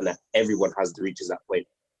now understand that everyone reaches that point.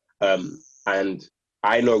 And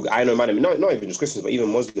I know, man, not even just Christians, but even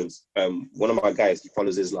Muslims. One of my guys, he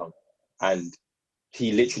follows Islam, and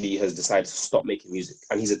he literally has decided to stop making music.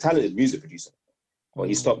 And he's a talented music producer, but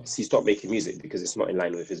he stopped making music because it's not in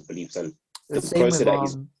line with his beliefs. And the same closer with, that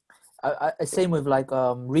he's same with like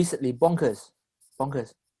recently Bonkers.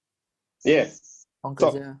 Yeah.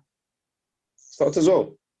 Bonkers, Stopped as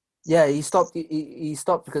well. Yeah, he stopped. He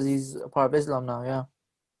stopped because he's a part of Islam now.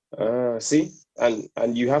 Yeah. See, and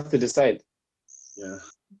you have to decide. Yeah.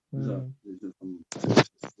 Hard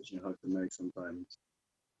to make sometimes.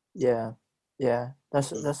 Yeah.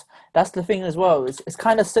 That's the thing as well. It's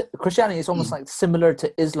kind of Christianity is almost like similar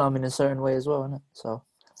to Islam in a certain way as well, isn't it? So.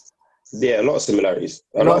 Yeah, a lot of similarities.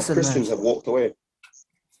 A lot of Christians have walked away.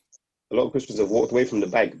 A lot of Christians have walked away from the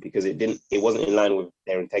bag because it wasn't in line with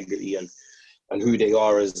their integrity and who they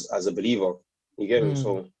are as a believer. You get me?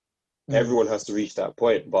 So everyone has to reach that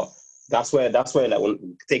point. But that's where like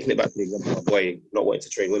when taking it back to the example of my boy not wanting to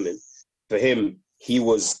train women, for him,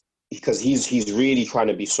 because he's really trying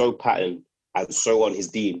to be so patterned and so on his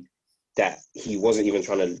deen that he wasn't even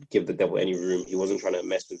trying to give the devil any room. He wasn't trying to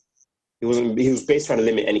mess with. He was basically trying to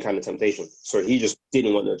limit any kind of temptation. So he just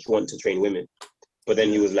didn't want to train women. But then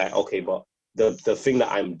he was like, okay, but the thing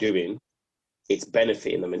that I'm doing, it's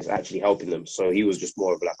benefiting them and it's actually helping them. So he was just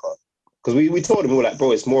more of like because we told him, we were like,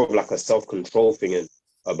 bro, it's more of like a self-control thing and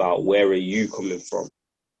about where are you coming from,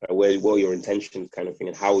 what are your intentions kind of thing,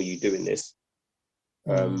 and how are you doing this?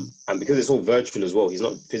 And because it's all virtual as well, he's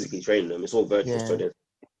not physically training them, it's all virtual. So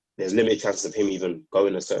there's limited chances of him even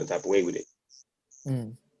going a certain type of way with it.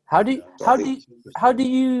 How do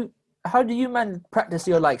you man practice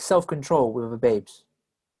your like self-control with the babes?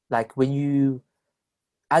 Like when you,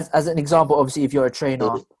 as an example, obviously if you're a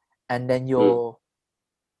trainer and then you're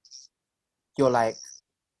like,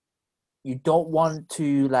 you don't want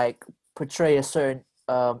to like portray a certain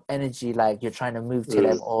energy, like you're trying to move to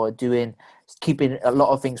them or keeping a lot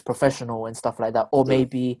of things professional and stuff like that, or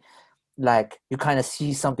maybe like you kind of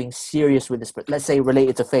see something serious with this, but let's say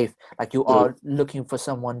related to faith, like you are looking for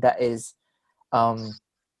someone that is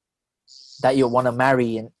that you want to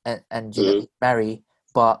marry and you know, marry,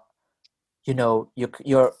 but you know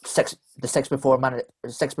your sex before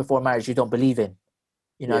marriage you don't believe in,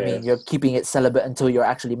 you know what I mean, you're keeping it celibate until you're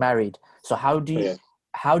actually married. So how do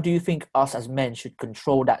you think us as men should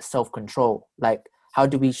control that self-control? Like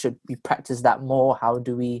should we practice that more? How's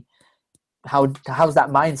that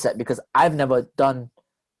mindset? Because I've never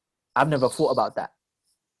thought about that.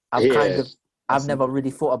 I've never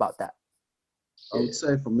really thought about that. I would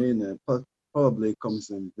say for me, probably comes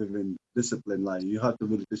in within discipline. Like you have to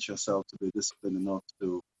really teach yourself to be disciplined enough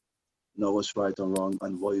to know what's right or wrong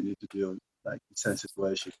and what you need to do, like in certain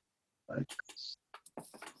situation. Like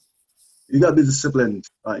you gotta be disciplined.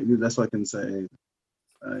 Like that's what I can say.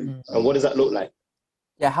 Like, and what does that look like?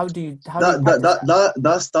 Yeah, how do you that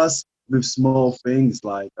with small things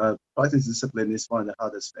like practice discipline is one of the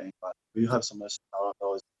hardest things. Like we have so much around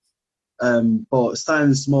those. But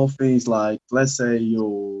starting small things like, let's say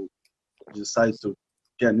you decide to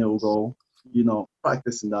get a new goal,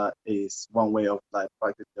 practicing that is one way of like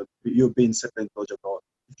practicing. You being disciplined towards your goal.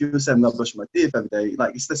 If you say I'm gonna brush my teeth every day,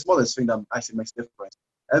 like it's the smallest thing that actually makes a difference.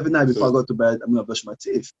 Every night before I go to bed, I'm gonna brush my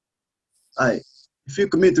teeth. Like if you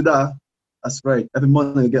commit to that, that's great. Every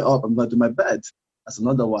morning I get up, I'm gonna do my bed. That's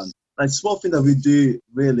another one. Like small thing that we do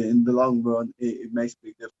really in the long run, it makes a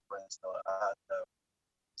big difference.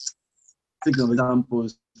 Thinking of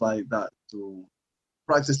examples like that to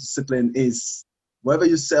practice discipline is whatever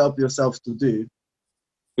you set up yourself to do,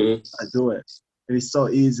 I do it. It's so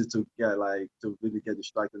easy to really get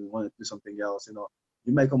distracted and want to do something else.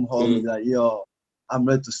 You may come home and be like, yo, I'm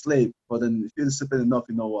ready to sleep. But then if you're disciplined enough,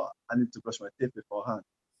 you know what? I need to brush my teeth beforehand.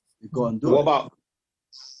 You go and do it. What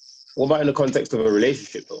about in the context of a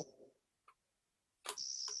relationship though?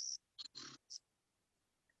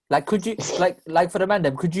 Like, could you like for the man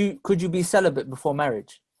then? Could you be celibate before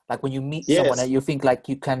marriage? Like when you meet someone that you think like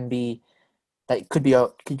you can be, that could be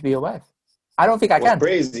your wife. I don't think I can.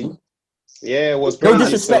 Crazy. Yeah, it was crazy.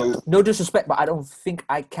 No disrespect, but I don't think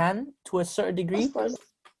I can to a certain degree. That's fine.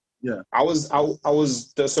 Yeah. I was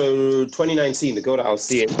so 2019, the girl that I was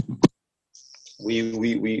seeing, we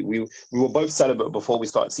were both celibate before we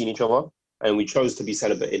started seeing each other, and we chose to be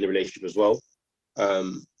celibate in the relationship as well.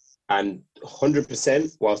 And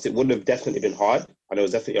 100%, whilst it wouldn't have definitely been hard, and there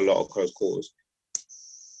was definitely a lot of close calls,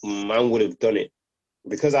 man would have done it.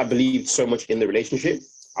 Because I believed so much in the relationship,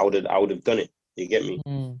 I would have done it. You get me?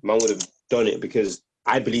 Man would have done it because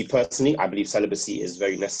I believe celibacy is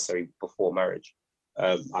very necessary before marriage.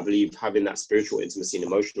 I believe having that spiritual intimacy and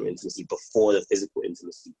emotional intimacy before the physical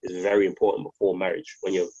intimacy is very important before marriage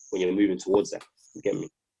when you're moving towards that. You get me?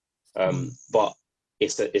 But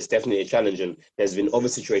it's definitely a challenge, and there's been other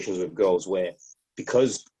situations with girls where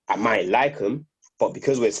because I might like them, but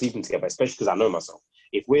because we're sleeping together, especially because I know myself,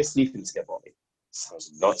 if we're sleeping together, it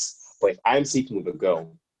sounds nuts. But if I'm sleeping with a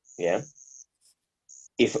girl, yeah,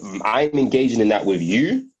 if I'm engaging in that with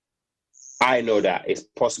you, I know that it's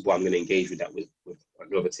possible I'm going to engage with that with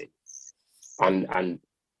another team. And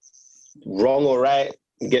wrong or right,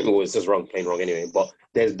 get me, well, it's just wrong, plain wrong anyway. But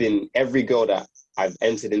there's been every girl that I've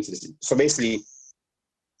entered into this. So basically,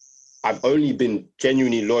 I've only been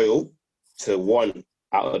genuinely loyal to one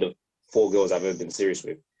out of the 4 girls I've ever been serious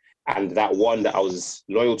with. And that one that I was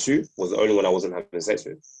loyal to was the only one I wasn't having sex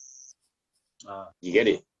with. You get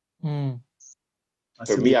it?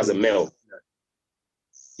 For me as a male,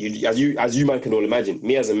 as you man can all imagine,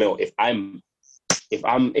 me as a male, if I'm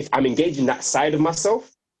engaging that side of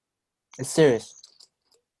myself, it's serious.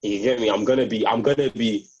 You get me? I'm gonna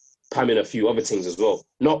be pamming a few other things as well.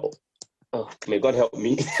 Not, oh, may God help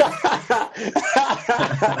me.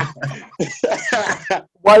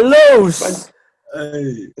 Wallows.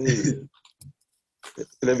 Hey.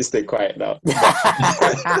 Let me stay quiet now.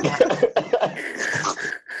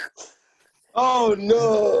 Oh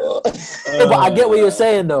no! But I get what you're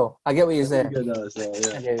saying though. I get what you're saying. I get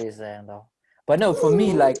what you're saying though. But no, for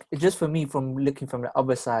me, like, just for me, from looking from the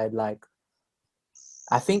other side, like,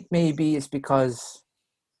 I think maybe it's because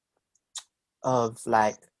of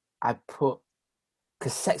like because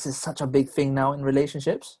sex is such a big thing now in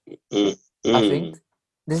relationships. I think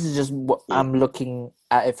this is just what I'm looking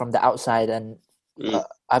at it from the outside and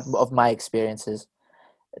of my experiences,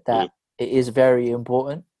 that it is very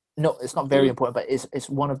important. No, it's not very important, but it's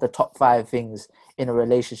one of the top 5 things in a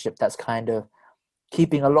relationship that's kind of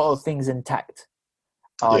keeping a lot of things intact.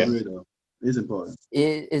 It is important.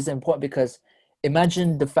 It is important because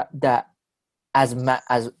imagine the fact that as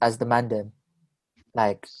the man then,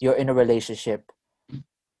 like, you're in a relationship,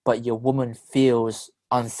 but your woman feels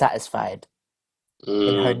unsatisfied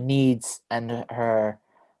in her needs and her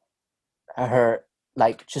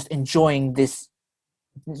like just enjoying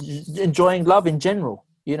love in general.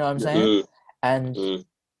 You know what I'm saying? And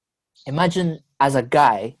imagine as a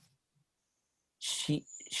guy, she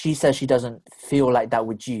says she doesn't feel like that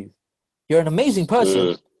with you. You're an amazing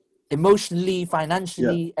person, emotionally,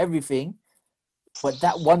 financially, everything. But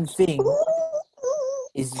that one thing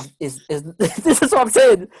is this is what I'm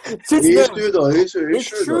saying. It's true though.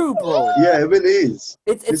 It's true, bro. Yeah, it really is.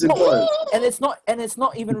 It's not, important. and it's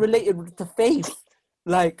not even related to faith.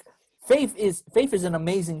 Like, faith is an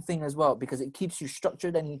amazing thing as well, because it keeps you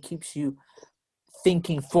structured and it keeps you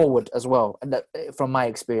thinking forward as well. And that, from my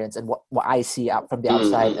experience and what I see out from the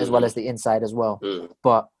outside as well as the inside as well.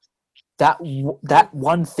 But that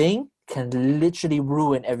one thing can literally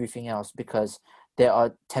ruin everything else, because there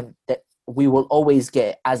are that we will always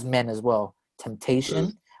get, as men as well,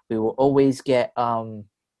 temptation. we will always get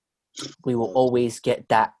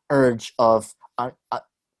that urge of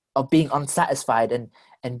being unsatisfied and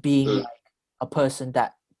being like a person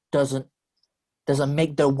that doesn't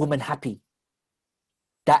make the woman happy.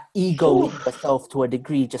 That ego in yourself to a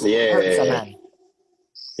degree just hurts a man.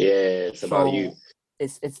 Yeah, it's about you.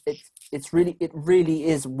 It really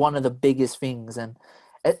is one of the biggest things, and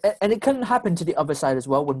it can happen to the other side as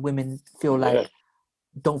well when women feel like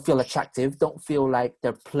don't feel attractive, don't feel like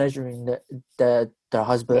they're pleasuring their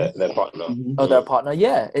husband, their partner, or their partner.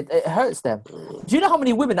 Yeah, it hurts them. Do you know how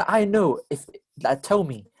many women that I know that tell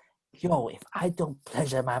me, "Yo, if I don't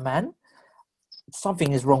pleasure my man,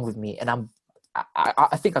 something is wrong with me, and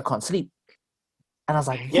I think I can't sleep." And I was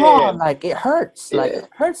like, like it hurts. Like it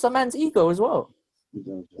hurts a man's ego as well.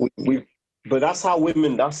 But that's how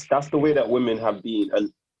women. That's the way that women have been,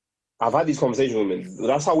 and I've had these conversations with women.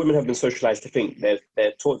 That's how women have been socialized to think.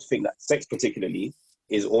 They're taught to think that sex, particularly,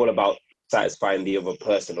 is all about satisfying the other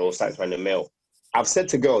person or satisfying the male. I've said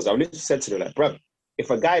to girls, I've literally said to them, like, bruv, if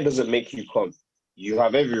a guy doesn't make you come, you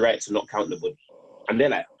have every right to not count the body. And they're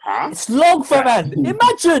like, huh? It's long for man.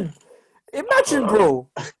 Imagine, bro.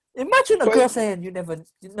 Imagine a girl saying, you never,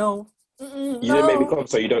 no. You didn't make me come,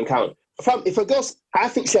 so you don't count. If a girl, I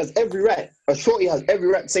think she has every right, a shorty has every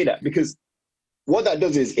right to say that, because what that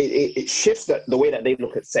does is it shifts the way that they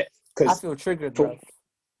look at sex. I feel triggered, bro.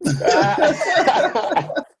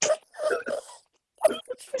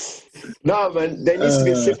 No, man, there needs to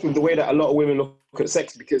be a shift with the way that a lot of women look at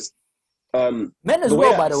sex, because men as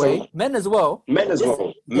well, by the way. Men as well. Men as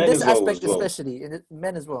well. In this aspect, especially.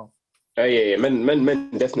 Men as well. Yeah. Men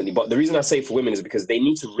definitely. But the reason I say for women is because they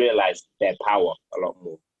need to realize their power a lot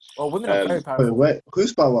more. Oh, women are very powerful. Wait,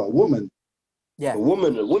 whose power? Woman? Yeah.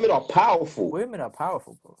 Women are powerful. Women are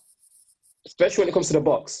powerful, bro. Especially when it comes to the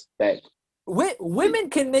box. Like, women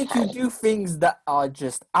can make you do things that are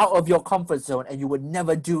just out of your comfort zone and you would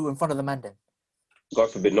never do in front of the man then.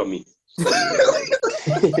 God forbid, not me. you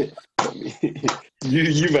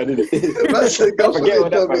man, innit? God forget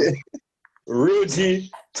what that me. man. Real G,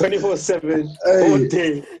 24/7, all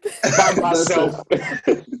day, by myself.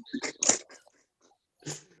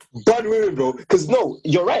 Done women, bro. Because no,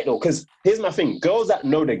 you're right though. Because here's my thing: girls that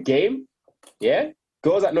know the game,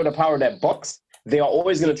 girls that know the power of that box, they are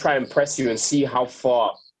always gonna try and press you and see how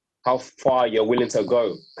far you're willing to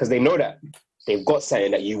go. Because they know that they've got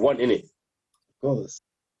something that you want in it. Of course.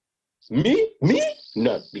 Me?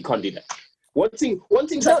 No, we can't do that. One thing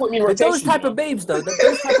that put me in rotation. Those type of babes, though,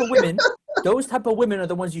 those type of women are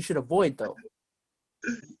the ones you should avoid, though.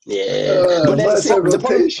 Yeah. But that's a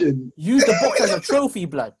rotation. Use the box as a trophy,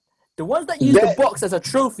 blood. The ones that use the box as a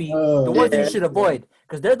trophy, the ones you should avoid,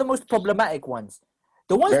 because they're the most problematic ones.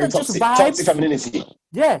 The ones Very that toxic, just vibes. Toxic femininity.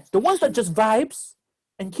 Yeah, the ones that just vibes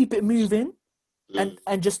and keep it moving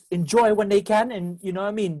and just enjoy when they can, and you know what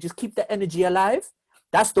I mean, just keep the energy alive.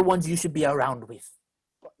 That's the ones you should be around with.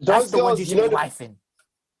 That's the ones you should be wifing.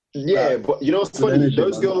 Yeah, but you know what's funny?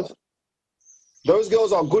 Those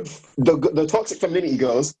girls are good. The toxic femininity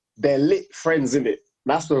girls, they're lit friends, in it.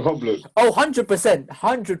 That's the problem. Oh, 100%.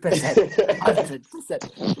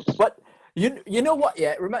 100%. But you know what?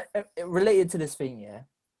 Yeah, related to this thing, yeah,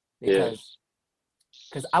 because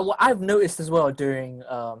I've noticed as well during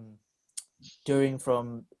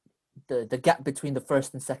from the gap between the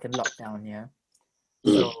first and second lockdown, yeah.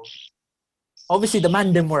 So obviously the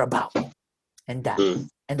man them were about and that,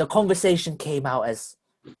 and the conversation came out as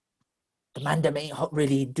the man them ain't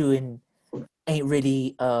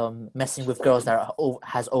really messing with girls that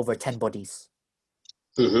has over 10 bodies.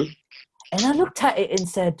 And I looked at it and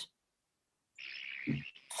said,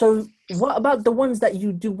 so what about the ones that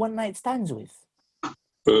you do one night stands with?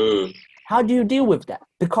 How do you deal with that?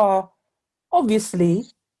 Because obviously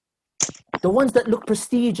the ones that look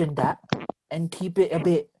prestige in that and keep it a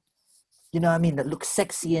bit, you know what I mean, that look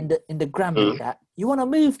sexy in the gram and that, you want to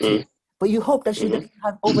move to, but you hope that she doesn't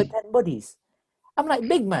have over 10 bodies. I'm like,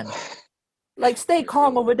 big man, like stay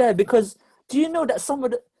calm over there, because do you know that some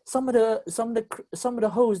of the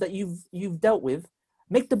hoes that you've dealt with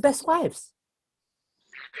make the best wives?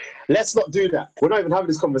 Let's not do that. We're not even having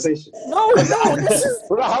this conversation. No, we're not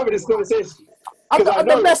having this conversation. Are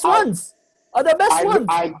the best ones? Are the best ones?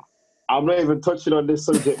 I'm not even touching on this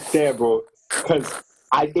subject there, bro, because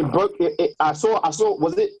it broke. I saw.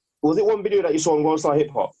 Was it one video that you saw on World Star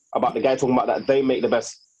Hip Hop about the guy talking about that they make the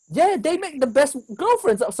best? Yeah, they make the best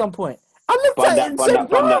girlfriends at some point. I looked at it and said,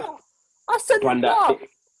 bro.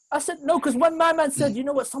 I said, no, because when my man said, you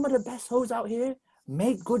know what, some of the best hoes out here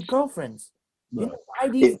make good girlfriends. You know why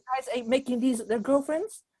these guys ain't making their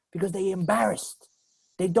girlfriends? Because they embarrassed.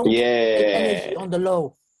 They don't get energy on the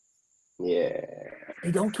low. Yeah.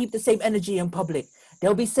 They don't keep the same energy in public.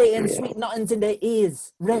 They'll be saying sweet nothings in their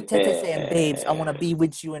ears. Red tete saying, babes, I want to be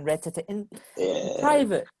with you in red tete in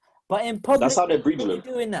private. But in public, That's how they're breeding they're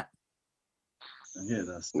them. doing that. Yeah,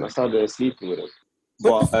 That's how they're sleeping with them.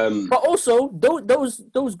 But also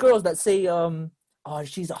those girls that say oh,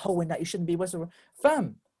 she's a hoe and that you shouldn't be with her.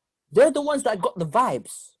 Fam, they're the ones that got the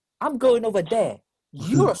vibes. I'm going over there.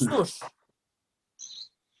 You're a stush.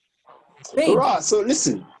 Babe, Right, so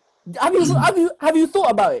listen. have you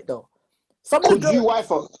thought about it though? Some of the Could you girls,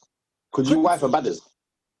 wife a badders?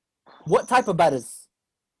 what type of badders?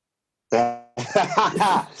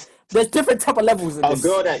 There's different type of levels in A this.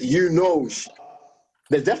 girl that you know.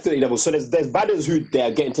 There's definitely levels. So there's badders who they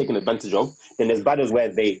are getting taken advantage of, and there's badders where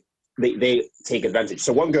they take advantage.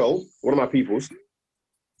 So one girl, one of my peoples,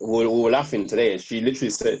 we were laughing today, and she literally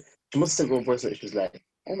said, she must have sent one voice, and she was like,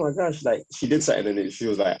 "Oh my gosh!" Like she did something, and then she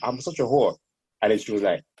was like, "I'm such a whore," and then she was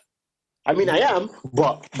like, "I mean, I am,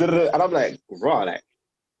 but," and I'm like, "Raw, like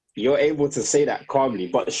you're able to say that calmly,"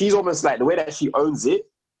 but she's almost like the way that she owns it,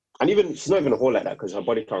 and even she's not even a whore like that because her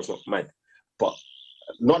body count's not mad, but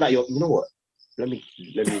not that you know what. Let me.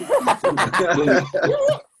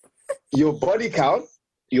 Your body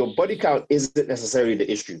count isn't necessarily the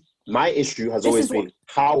issue. My issue has always been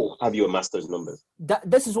how have you amassed those numbers?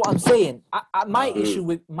 This is what I'm saying. My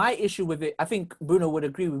issue with it, I think Bruno would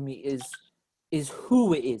agree with me, is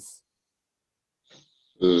who it is.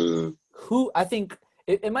 Who I think.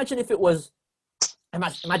 Imagine if it was.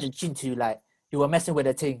 Imagine Chintu, like you were messing with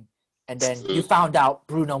a thing, and then you found out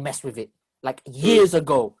Bruno messed with it like years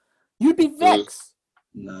ago. You'd be vexed.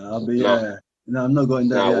 Nah, but yeah. No, I'm not going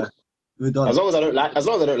there. No. Yeah. We're done. As long as I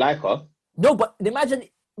don't like her. No, but imagine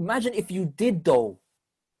if you did though.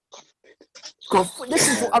 This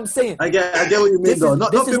is what I'm saying. I get what you mean though.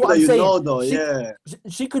 Not people that you know though.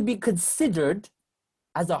 She could be considered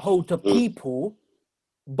as a whole to people,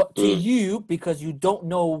 but to you, because you don't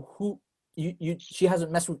know who she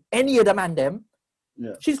hasn't messed with any of them and them.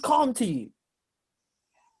 Yeah. She's calm to you.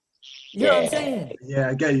 You know what I'm saying? Yeah,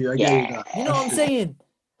 I get you. You know what I'm saying?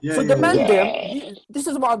 So the mandem, this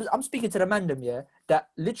is what I'm speaking to the mandem, yeah, that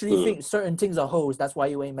literally think certain things are hoes, that's why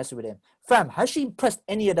you ain't messing with him. Fam, has she pressed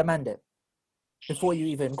any of the mandem before you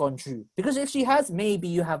even gone through? Because if she has, maybe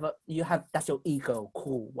you have that's your ego,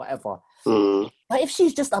 cool, whatever. But if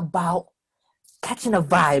she's just about catching the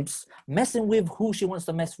vibes, messing with who she wants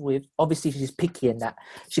to mess with, obviously she's picky in that.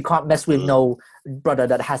 She can't mess with no brother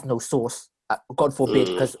that has no sauce. God forbid,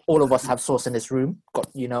 because all of us have sauce in this room. God,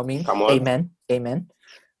 you know what I mean? Come on. Amen.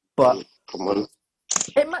 But come on.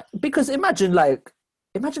 Because imagine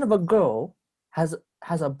if a girl has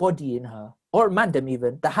a body in her, or a mandem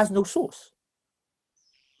even, that has no sauce.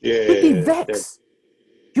 Yeah. You'd be vexed.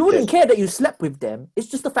 You wouldn't care that you slept with them. It's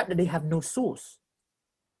just the fact that they have no sauce.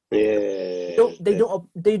 Yeah. They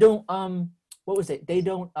don't what was it? They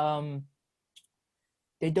don't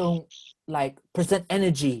like present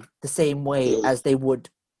energy the same way as they would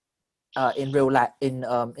in real life, in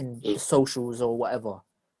the socials or whatever.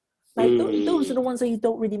 Like those are the ones that you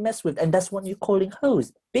don't really mess with, and that's what you're calling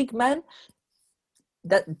hoes. Big man,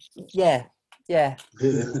 it's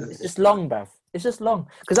just long, bruv. It's just long.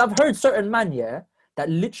 Because I've heard certain man, that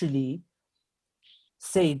literally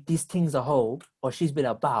say these things are hoe or she's been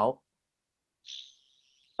about.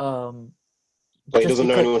 But he doesn't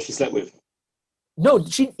know anyone she slept with. No,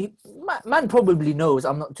 man probably knows.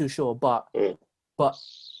 I'm not too sure, but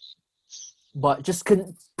just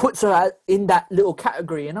puts her in that little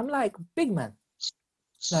category, and I'm like, big man,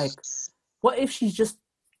 like, what if she just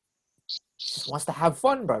wants to have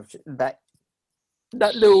fun, bro? That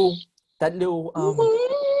little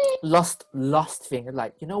lust thing,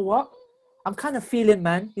 like, you know what? I'm kind of feeling,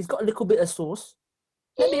 man. He's got a little bit of sauce.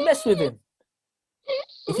 Let me mess with him.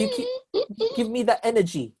 If you give me that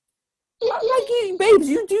energy. Like you, babes,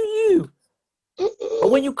 you do you. But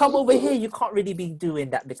when you come over here, you can't really be doing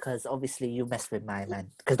that because obviously you mess with my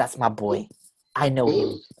man. Because that's my boy. I know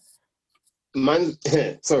him. Man,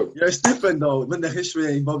 so you're stupid though when the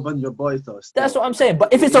history involving your boys though. Still. That's what I'm saying.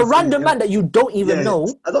 But if it's a random man that you don't even know,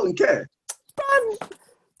 I don't care. Man,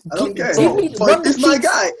 I don't care. But it's my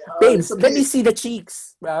guy. Babes, let me see the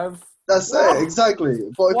cheeks, bruv. That's it,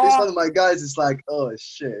 exactly. But if it's one of my guys, it's like, oh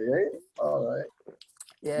shit, right? All right.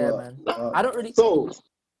 Yeah, man. I don't really. So,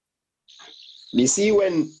 you see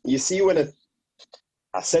when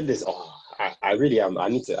I said this. Oh, I really am. I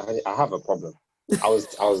have a problem. I was.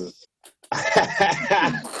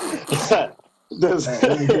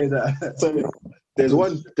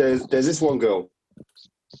 There's this one girl.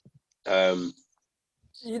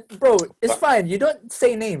 bro, it's fine. You don't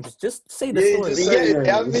say names. Just say the Yeah, story. just Yeah, say,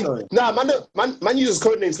 I mean, sorry. nah, man uses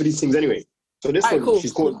code names for these things anyway. So this Alright, one, cool.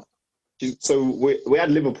 she's called. So we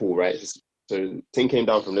had Liverpool, right? So Ting came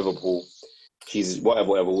down from Liverpool. She's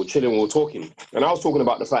whatever. We're chilling, we're talking, and I was talking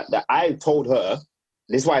about the fact that I told her.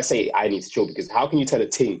 This is why I say I need to chill, because how can you tell a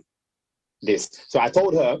Ting this? So I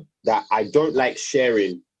told her that I don't like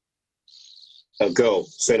sharing a girl.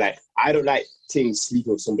 So like, I don't like Ting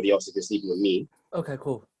sleeping with somebody else if they're sleeping with me, Okay,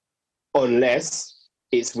 cool. unless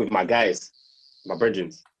it's with my guys, my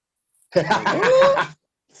brethren. Wait,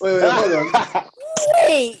 hold on.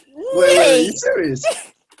 Wait. Wait, you serious?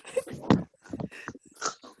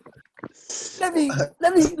 Let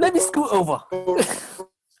me scoot over.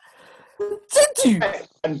 Tintu.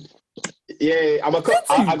 And yeah, I'm a cut.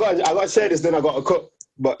 I got to share this. Then I got to cut.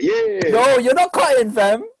 But yeah, No, you're not cutting,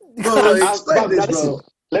 fam. Bro, explain this, bro.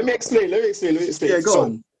 Let me explain. Yeah, go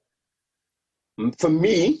on. For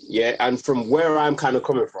me, yeah, and from where I'm kind of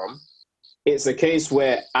coming from, it's a case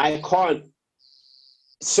where I can't.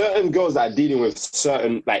 Certain girls that are dealing with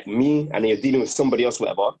certain, like me, and you're dealing with somebody else,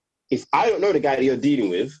 whatever. If I don't know the guy that you're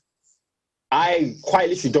dealing with, I quite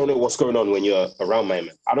literally don't know what's going on when you're around my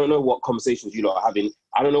man. I don't know what conversations you lot are having.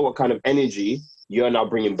 I don't know what kind of energy you're now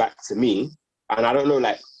bringing back to me. And I don't know,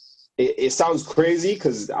 like, it sounds crazy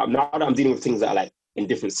because now that I'm dealing with things that are like in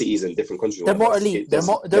different cities and different countries. They're more elite. They're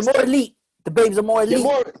more elite. The babes are more elite.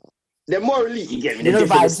 They're more elite. You get me? You know the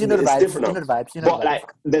vibes. You know the vibes. But like,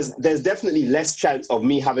 there's definitely less chance of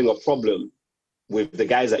me having a problem with the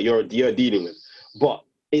guys that you're dealing with. But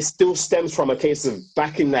it still stems from a case of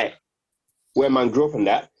back in like where man grew up and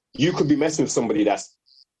that you could be messing with somebody that's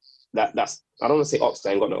I don't want to say ops.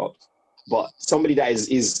 I ain't got no ops. But somebody that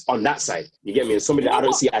is on that side, you get me? And somebody that I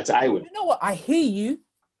don't see eye to eye with. You know what? I hear you.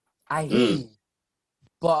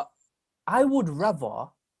 But I would rather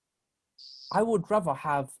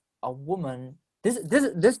have a woman. This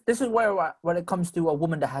is where when it comes to a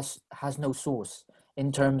woman that has no source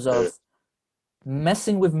in terms of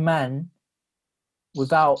messing with men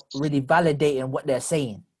without really validating what they're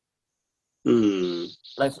saying.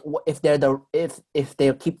 Like if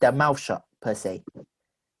they keep their mouth shut per se.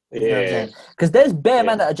 You know what I'm saying? Because there's bare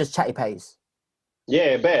men that are just chatty patties.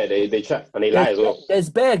 Yeah, bare. They chat and they lie as well. There's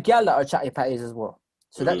bare gal that are chatty patties as well.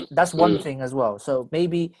 So that's one thing as well. So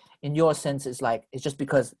maybe in your sense, it's like it's just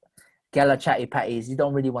because gal are chatty patties, you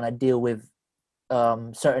don't really want to deal with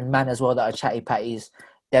certain men as well that are chatty patties.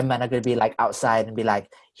 Them men are gonna be like outside and be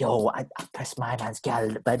like, "Yo, I pressed my man's gal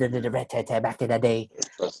back in the day."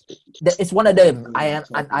 It's one of them. I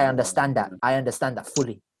understand that. I understand that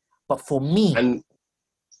fully. But for me,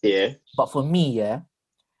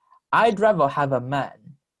 I'd rather have a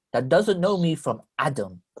man that doesn't know me from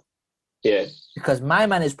Adam. Yeah. Because my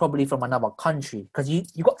man is probably from another country. Because you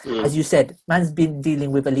got, as you said, man's been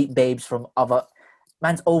dealing with elite babes from other.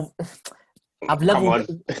 Man's over. I've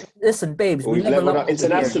leveled. Listen, babes, we level up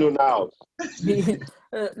international now.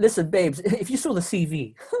 Listen, babes, if you saw the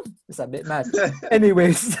CV, it's a bit mad.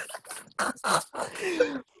 Anyways,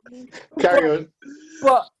 carry on.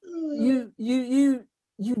 But you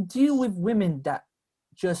deal with women that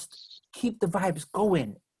just keep the vibes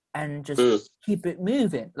going and just keep it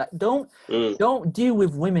moving. Like don't deal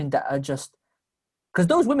with women that are just because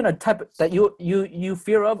those women are type that you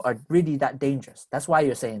fear of are really that dangerous. That's why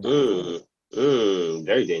you're saying that.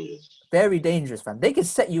 Very dangerous. Very dangerous, fam. They can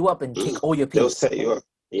set you up and take all your peace. They'll set you up.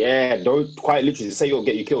 Yeah, don't quite literally say you'll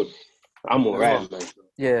get you killed. I'm alright, man.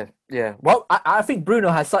 Yeah. Well, I think Bruno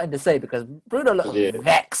has something to say because Bruno look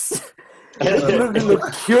vexed.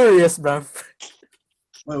 look curious, bruv.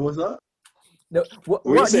 Wait, what's that? No,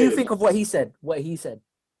 what do you think of what he said?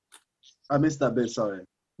 I missed that bit. Sorry.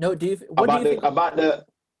 No, do you? Think about the?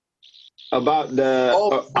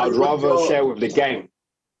 I'd rather share with the gang.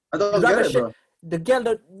 I don't get it, bro. The girl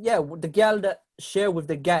that share with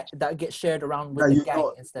the gang that gets shared around with the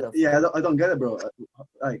gang instead of. Yeah, I don't get it, bro.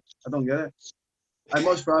 Like, I don't get it. I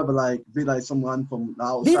much rather like be like someone from the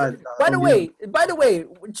outside. By the way,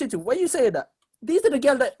 Chitu, when you say that, these are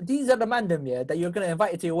the man them, yeah, that you're gonna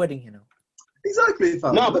invite to your wedding, you know. Exactly,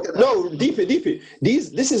 fam. No, deep it.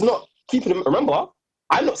 This is not keeping them. Remember,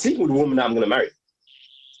 I'm not sleeping with a woman that I'm gonna marry.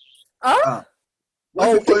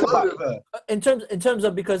 Think about it. In terms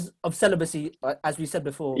of because of celibacy, as we said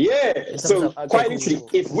before. Yeah. So quite literally,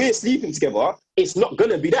 if we're sleeping together, it's not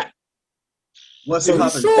gonna be that. What if it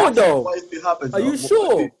happens? Sure, though? What if it happens? Are you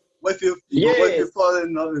sure? What if you fall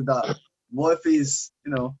in love with that? What if he's,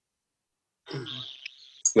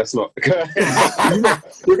 Let's not.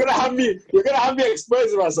 You're gonna have me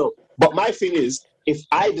exposing myself. But my thing is, if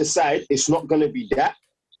I decide it's not gonna be that,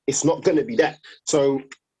 it's not gonna be that. So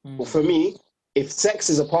for me, if sex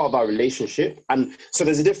is a part of our relationship, and so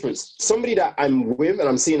there's a difference. Somebody that I'm with and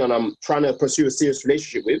I'm seeing and I'm trying to pursue a serious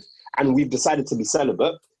relationship with, and we've decided to be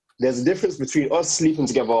celibate, there's a difference between us sleeping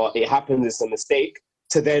together, it happens, it's a mistake,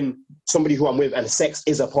 to then somebody who I'm with and sex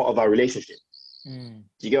is a part of our relationship. Do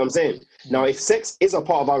you get what I'm saying? Now, if sex is a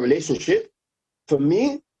part of our relationship, for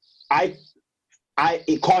me,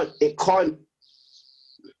 it can't,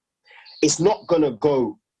 it's not gonna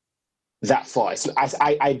go that far.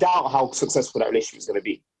 I doubt how successful that relationship is gonna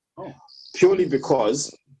be. Oh. Purely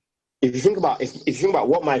because if you think about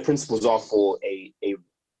what my principles are for a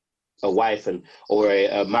wife or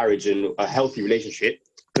a marriage and a healthy relationship,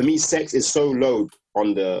 for me, sex is so low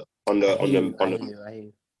on the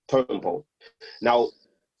totem pole. Now,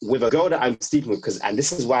 with a girl that I'm sleeping with, and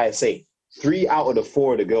this is why I say 3 out of the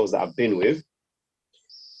 4 of the girls that I've been with,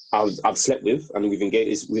 I've slept with, and we've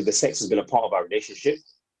engaged with, the sex has been a part of our relationship,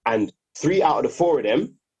 and 3 out of the 4 of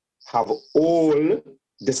them have all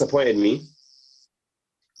disappointed me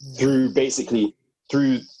through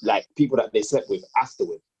like people that they slept with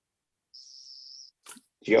afterward.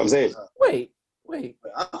 Do you know what I'm saying? Wait.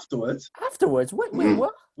 Afterwards? Wait,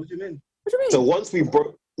 what? What do you mean? What do you mean? So once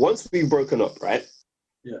we've broken up, right?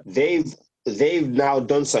 Yeah. They've now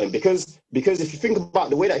done something because if you think about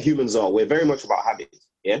the way that humans are, we're very much about habits.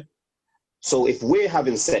 Yeah. So if we're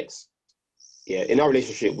having sex, in our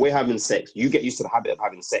relationship, we're having sex, you get used to the habit of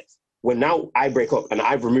having sex. When now I break up and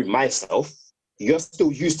I've removed myself, you're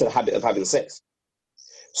still used to the habit of having sex.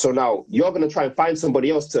 So now you're going to try and find somebody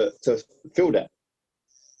else to fill that.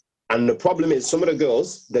 And the problem is some of the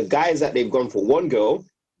girls, the guys that they've gone for, one girl,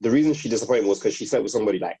 the reason she disappointed was because she slept with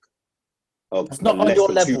somebody like that's not on your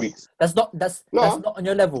level. 2 weeks. That's not on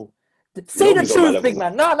your level. Say Nobody's the on my truth, level. big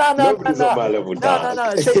man. No. Nobody's on my level, dog.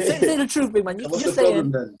 No. Say the truth, big man. What's You're the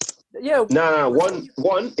problem saying, then? yeah. Nah,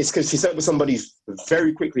 one is because she slept with somebody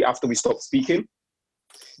very quickly after we stopped speaking.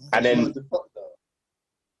 And then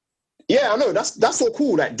yeah, I know, that's all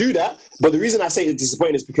cool, like do that. But the reason I say it's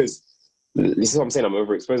disappointing is because this is what I'm saying, I'm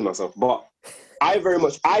overexposing myself. But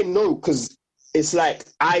I know, because it's like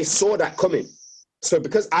I saw that coming. So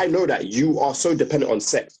because I know that you are so dependent on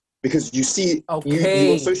sex, because you see,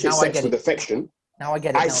 you associate sex with affection. Now I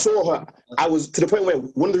get it. I saw her. I was to the point where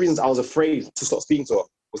one of the reasons I was afraid to stop speaking to her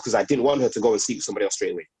was because I didn't want her to go and sleep with somebody else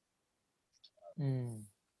straight away.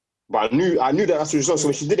 But I knew that that's the result. So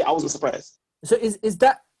when she did it, I wasn't surprised. So is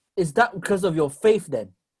that because of your faith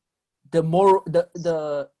then? The moral,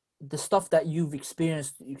 the stuff that you've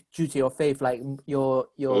experienced due to your faith, like your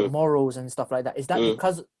morals and stuff like that. Is that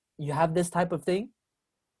because you have this type of thing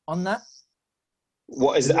on that?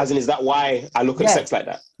 What is it? As in, is that why I look at sex like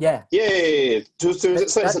that? Yeah.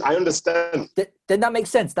 To I understand. Then that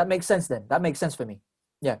makes sense. That makes sense then. That makes sense for me.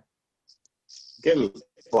 Yeah. Get me?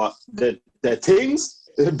 But the things,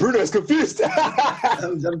 Bruno is confused.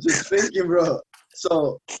 I'm just thinking, bro.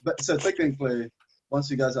 So technically,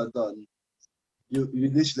 once you guys are done, you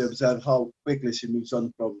initially observe how quickly she moves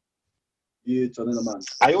on from you to another man.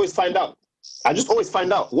 I always find out. I just always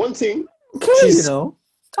find out. One thing. Okay, you know.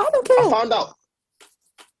 I don't care. I found out.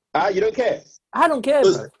 You don't care? I don't care,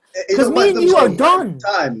 bro. Because me and you are done.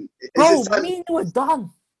 Bro, me and you are done.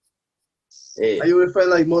 Are you referring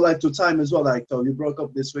like more like to time as well? Like, so you broke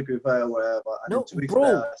up this week with her or whatever. And no, 2 weeks bro.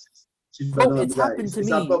 Later, Bro, it's happened to me. Is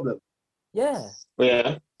that a problem? Yeah.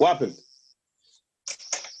 Yeah. What happened?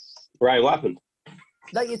 Ryan, what happened?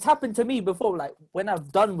 Like, it's happened to me before. Like, when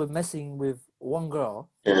I've done with messing with one girl,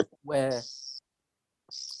 where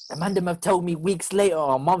a man them have told me weeks later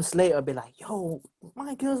or months later, be like, yo,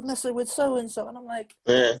 my girl's messing with so-and-so. And I'm like,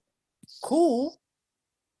 cool.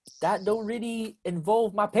 That don't really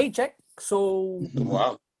involve my paycheck. So...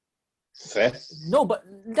 Wow. Fair. No, but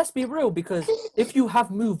let's be real, because if you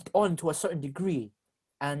have moved on to a certain degree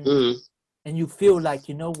and you feel like,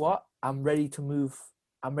 you know what, I'm ready to move,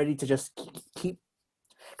 I'm ready to just keep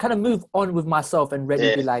kind of move on with myself and ready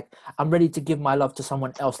to be like, I'm ready to give my love to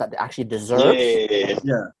someone else that actually deserves.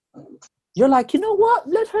 Yeah. You're like, you know what,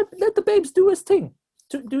 let the babes do his thing,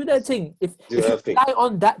 to do their thing. If you rely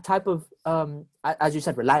on that type of as you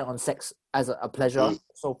said, rely on sex as a pleasure,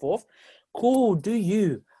 so forth, cool, do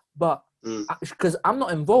you. But because I'm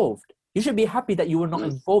not involved, you should be happy that you were not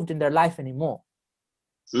involved in their life anymore.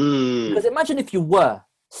 Because imagine if you were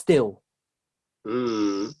still.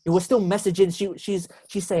 You were still messaging.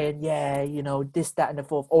 She's saying, yeah, you know, this, that, and the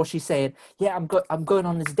fourth. Or she's saying, yeah, I'm going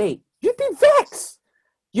on this date. You'd be vexed.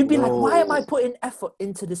 You'd be like, why am I putting effort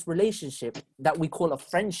into this relationship that we call a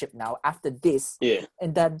friendship now after this? Yeah.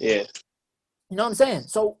 And then, you know what I'm saying?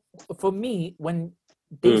 So for me, when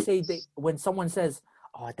they say when someone says,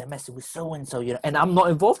 oh, they're messing with so-and-so, you know, and I'm not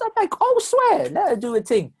involved, I'm like, oh, swear, let her do a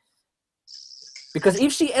thing. Because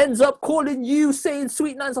if she ends up calling you, saying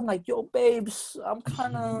sweet nothings, I'm like, yo, babes, I'm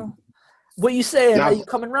kind of. What you saying? Nah, Are you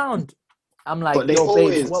coming round? I'm like, but they yo, babes,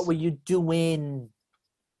 always- what were you doing?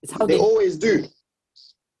 It's how They always do.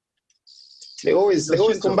 They always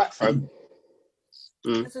come back, fam.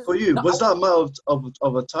 For you, No, was that a matter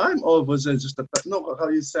of a time, or was it just no? How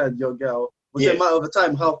you said your girl, was it a matter of a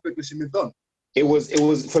time? How quickly she moved on? It was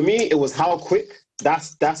for me. It was how quick.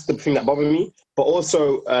 That's the thing that bothered me. But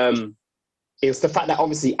also, it's the fact that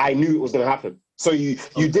obviously I knew it was going to happen. So you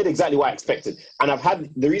did exactly what I expected. And I've had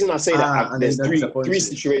the reason I say that there's three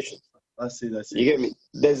situations. I see. You get me?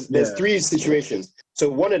 There's 3 situations. So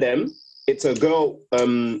one of them, it's a girl.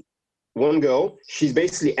 One girl, she's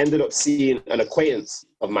basically ended up seeing an acquaintance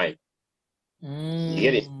of mine. You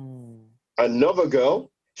get it? Another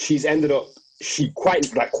girl, she's ended up,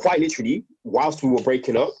 quite literally, whilst we were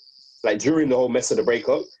breaking up, like during the whole mess of the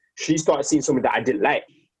breakup, she started seeing something that I didn't like.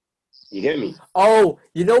 You get me? Oh,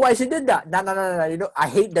 you know why she did that? No. You know, I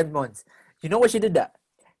hate them ones. You know why she did that?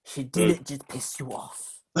 She did it just piss you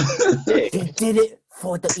off. Yeah. She did it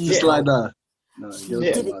for the ego. Just like that. No, She you're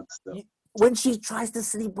did mad it. still. When she tries to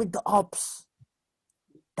sleep with the ops,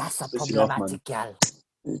 that's a Piss you off, problematic gal.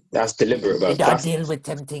 That's deliberate, bro. You don't deal with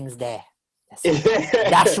them things there.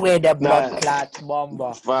 That's where the blood clot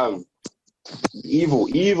bomber. Fam.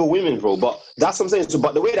 Evil women, bro. But that's what I'm saying. So,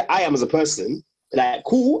 but the way that I am as a person, like,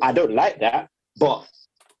 cool, I don't like that. But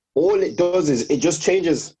all it does is it just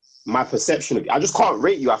changes my perception of you. I just can't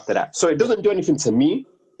rate you after that. So it doesn't do anything to me.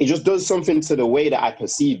 It just does something to the way that I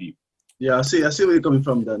perceive you. Yeah, I see where you're coming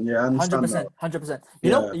from. Then, yeah, I understand 100%.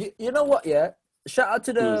 You know what? Yeah. Shout out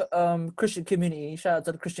to the Christian community. Shout out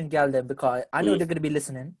to the Christian gal then, because I know they're gonna be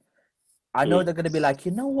listening. I know they're gonna be like,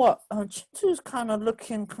 you know what? Chintu's kind of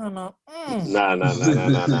looking kind of. Nah.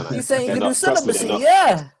 He's saying you They're can do not. Trust me, celibacy, they're not.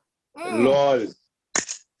 yeah. Lol.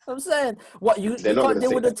 I'm saying, what you They're not can't gonna deal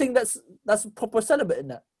say with the thing that's proper celibate in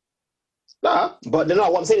that. Nah, but they're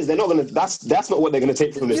not. What I'm saying is they're not gonna. That's not what they're gonna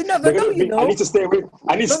take from this. You never know, you know. I need to stay away.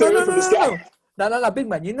 I need to stay away from this guy. No, big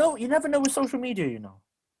man. You know, you never know with social media. You know,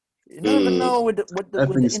 you never know with the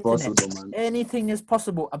Everything is internet. possible, man. Anything is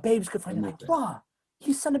possible. A babes could find like, wow,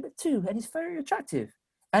 he's celibate too, and he's very attractive,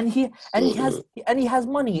 and he has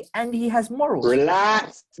money, and he has morals.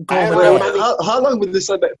 Relax. How long will this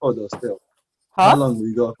celibate for, though? Still, how long will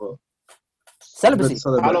you go for? Celibacy.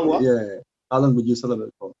 How long? What? Yeah. How long would you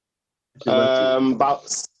celebrate for? About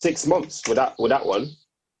 6 months with that one.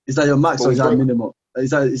 Is that your max or is that minimum? Is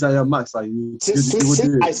that your max? Like since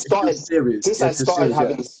I started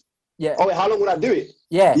having. Yeah. Oh wait, how long would I do it?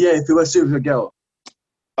 Yeah. Yeah, if you were serious with a girl.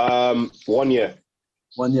 1 year.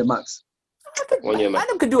 1 year max. 1 year max.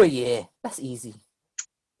 Man could do a year. That's easy.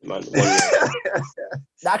 Man, 1 year.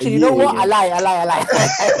 Actually, you know what? I lie.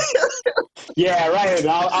 Yeah, right.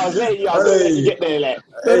 I was letting you get there, like.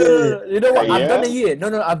 No. You know what? Yeah. I've done a year.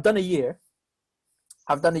 No, I've done a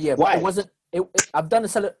year. Why? But it wasn't. I've done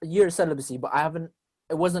a year of celibacy, but I haven't.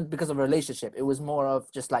 It wasn't because of a relationship. It was more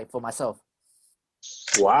of just like for myself.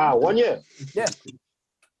 Wow, 1 year. Yeah.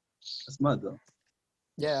 That's mad though.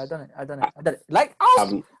 Yeah, I done it. Like,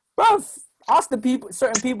 ask the people,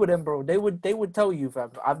 certain people. Then, bro, they would tell you,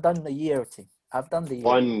 fam. I've done the year thing. I've done the year.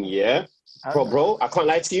 1 year, bro. I can't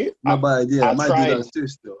lie to you. No bad idea. I might tried. do that too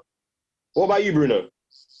still. What about you, Bruno?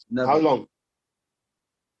 Never. How long?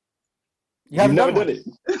 You've never done it.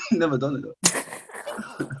 Never done it though.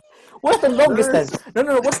 What's the longest then?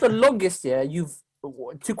 No. What's the longest? Yeah, you've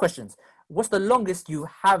 2 questions. What's the longest you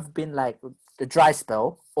have been like the dry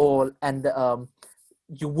spell, and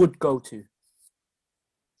you would go to?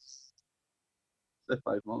 Say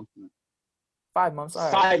 5 months. Man. 5 months.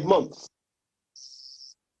 All right. 5 months.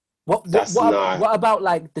 What That's not. what about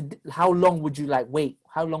like how long would you like wait?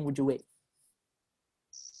 How long would you wait?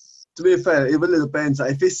 To be fair, it really depends.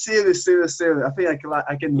 Like, if it's serious, I think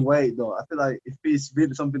I can wait though. I feel like if it's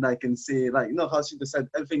really something that I can see, like, you know how she just said,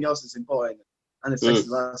 everything else is important, and it's sex is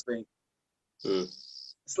the last thing.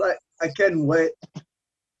 It's like I can wait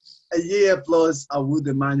a year plus. I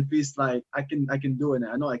wouldn't mind if it's like I can do it.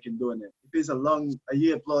 I know I can do it. If it's a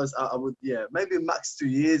year plus, I would, yeah, maybe max 2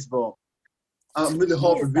 years, but I'm really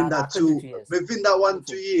hoping within that 2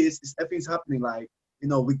 years, everything's happening. Like, you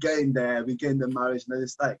know, we're getting the marriage, and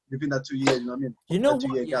it's like within that 2 years, you know what I mean? You know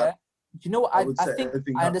what? Yeah. You know what? I think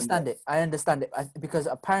I understand there. it. I understand it because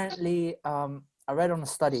apparently, I read on a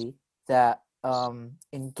study that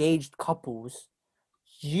engaged couples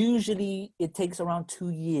usually it takes around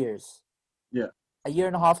 2 years. Yeah. A year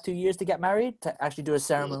and a half, 2 years to get married, to actually do a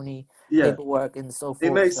ceremony, paperwork, and so forth.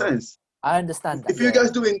 It makes sense. I understand that. If you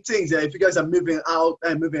guys doing things, if you guys are moving out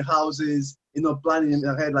and moving houses, you know, planning in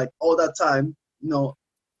your head like all that time, you know,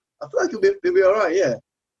 I feel like it'll be all right. Yeah,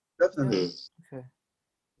 definitely. Okay.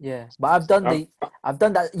 Yeah, but I've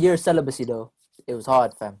done that year celibacy though. It was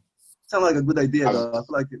hard, fam. Sound like a good idea though. I feel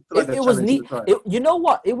like a It was challenge to neat. try. You know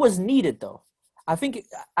what? It was needed though. I think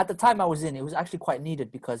at the time I was in, it was actually quite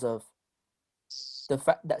needed because of the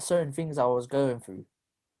fact that certain things I was going through,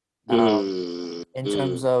 in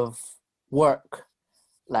terms of work,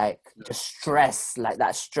 like just stress, like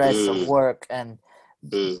that stress of work and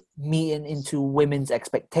meeting into women's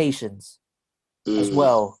expectations as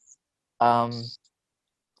well, and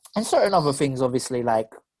certain other things, obviously, like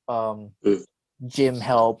gym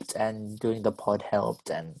helped and doing the pod helped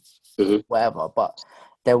and whatever. But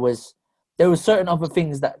there was certain other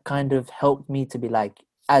things that kind of helped me to be like,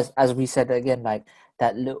 as we said again, like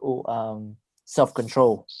that little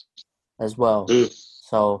self-control as well.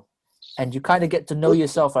 So, and you kind of get to know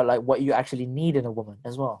yourself at like what you actually need in a woman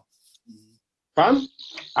as well. Fam,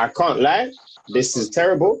 I can't lie. This is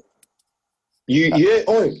terrible. I'm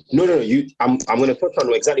gonna touch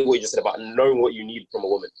on exactly what you just said about knowing what you need from a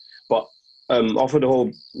woman. But off of the whole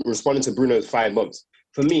responding to Bruno's 5 months,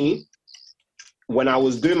 for me, when I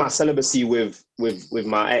was doing my celibacy with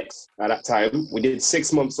my ex at that time, we did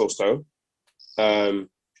 6 months or so. It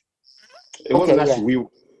wasn't actually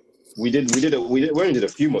we only did a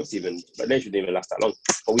few months even, but they didn't even last that long.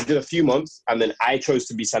 But we did a few months, and then I chose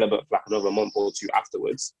to be celibate for like another month or two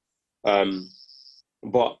afterwards.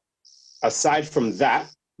 But aside from that,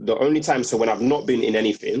 the only time, so when I've not been in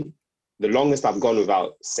anything, the longest I've gone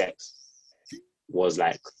without sex was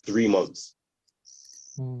like 3 months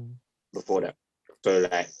before that. So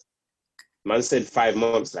like, man said 5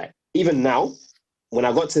 months. Like even now, when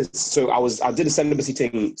I got to, I did a celibacy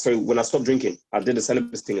thing. So when I stopped drinking, I did a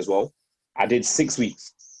celibacy thing as well. I did 6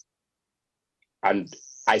 weeks, and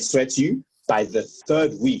I swear to you, by the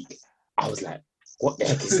 3rd week, I was like, "What the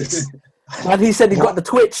heck is this?" And he said he got the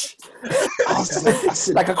twitch, I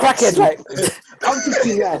said, like a crackhead. Like I'm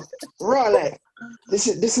thinking, like, right, like this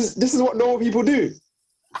is what normal people do.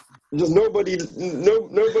 Just nobody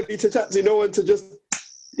to chat to, no one to just.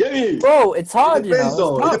 Yeah, bro, it's hard. It depends,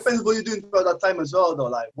 though. It depends what you're doing throughout that time as well, though.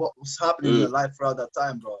 Like what's happening in your life throughout that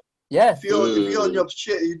time, bro. Yeah. If you're on your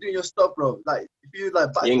shit, you're doing your stuff, bro. Like if you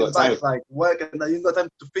like back to back, like work, and like, you ain't got time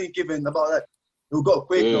to think even about that. It'll go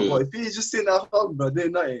quick, no. But if you're just sitting at home, bro,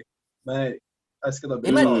 doing nothing, mate, that's gonna be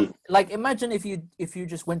hard. Imagine if you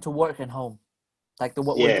just went to work and home, like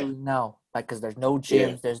what we're doing now, like because there's no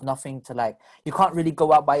gyms, there's nothing to like. You can't really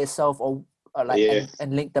go out by yourself or like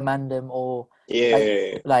and link the mandem or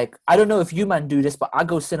like I don't know if you man do this, but I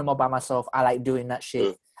go cinema by myself. I like doing that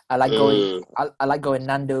shit. I like going. I like going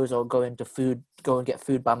Nando's or go and get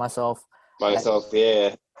food by myself.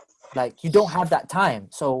 Like you don't have that time,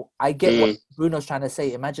 so I get what Bruno's trying to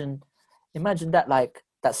say. Imagine that like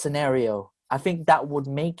that scenario. I think that would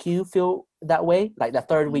make you feel that way. Like the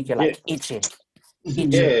 3rd week, you're like itching.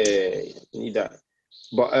 Yeah, you need that.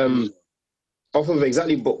 But off of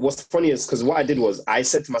exactly. But what's funny is because what I did was I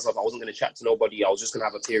said to myself I wasn't going to chat to nobody. I was just going to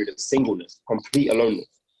have a period of singleness, complete aloneness.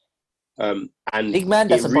 And big man,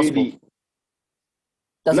 that's impossible.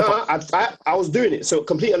 I was doing it. So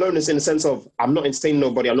complete aloneness in the sense of I'm not entertaining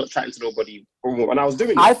nobody, I'm not chatting to nobody, and I was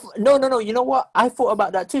doing it. No. You know what? I thought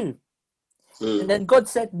about that too. And then God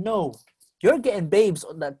said, no, you're getting babes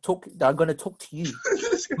that are going to talk to you.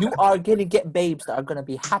 You are going to get babes that are going to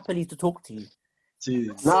be happily to talk to you.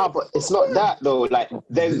 Jeez. Nah, but it's not that though. Like, I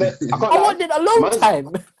wanted alone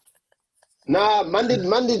time. Nah,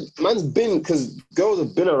 man's been, because girls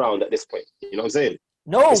have been around at this point. You know what I'm saying?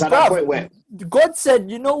 No, it's at that point where God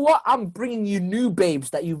said, you know what? I'm bringing you new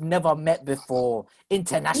babes that you've never met before.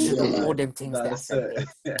 International, all them things.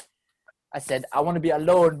 I said, I want to be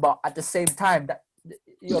alone, but at the same time, that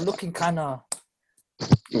you're looking kind of.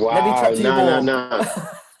 Wow, let me chat to you more. Nah.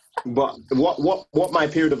 But what my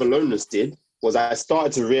period of aloneness did was I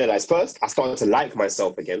started to realize first, I started to like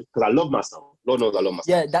myself again because I love myself. Lord knows I love myself.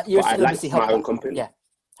 Yeah, that your celibacy helped my own company. Yeah,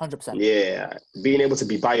 100%. Yeah, being able to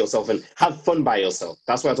be by yourself and have fun by yourself.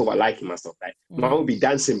 That's why I talk about liking myself. Like, I would be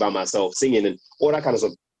dancing by myself, singing and all that kind of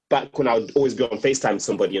stuff. Back when I would always be on FaceTime with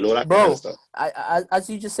somebody and all that kind of stuff. I as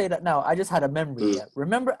you just say that now, I just had a memory. Yeah.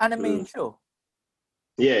 Remember Anime and Show?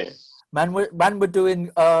 Yeah. Man, we're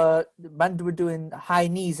doing high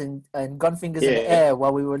knees and gun fingers in the air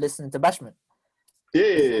while we were listening to Bashment.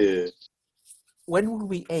 Yeah. When will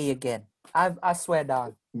we A again? I swear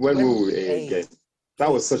down. When will we A again?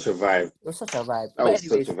 That was such a vibe. It was such a vibe.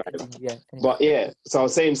 Such a vibe. Yeah. But yeah, so I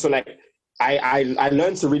was saying, so like, I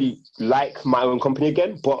learned to really like my own company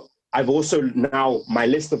again, but I've also now, my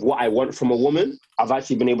list of what I want from a woman, I've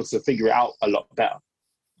actually been able to figure it out a lot better.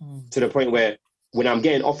 To the point where when I'm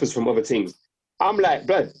getting offers from other things, I'm like,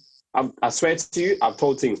 blood, I swear to you, I've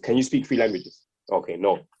told things. Can you speak 3 languages? Okay,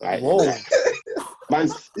 no. Right. Whoa.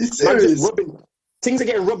 Man's You just serious? rubbing. Things are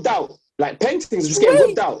getting rubbed out. Like paintings are just getting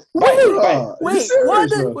rubbed out. Wait, Bro, you wait. serious, What?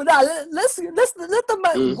 bro? Nah, let's let the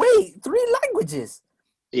man Mm. wait. 3 languages.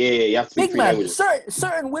 Yeah, you have to speak Big 3 man. languages.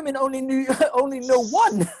 Certain women only know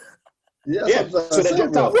one. Yeah, Yeah, sometimes so they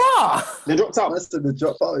dropped out. Bruh. They dropped out. That's the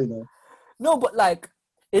drop out, you know. No, but like,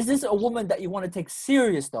 is this a woman that you want to take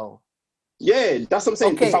serious though? Yeah, that's what I'm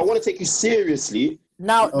saying. Okay. If I want to take you seriously,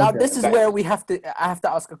 Now Okay. this is Like- where I have to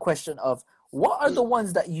ask a question of what are the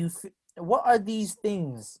ones that what are these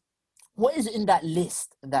things? What is in that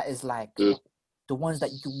list that is like Mm. the ones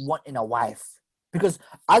that you want in a wife? Because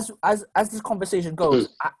as this conversation goes,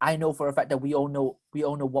 I know for a fact that we all know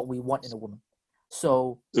what we want in a woman.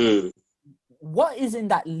 So what is in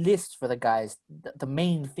that list for the guys? The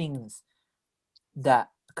main things that,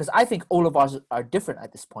 because I think all of us are different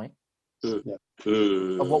at this point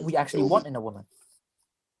of what we actually want in a woman.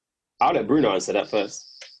 I'll let Bruno answer that first.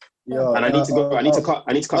 Yeah, And I need to go. I need to cut.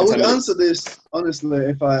 I need to cut. I in would 10 minutes. answer this honestly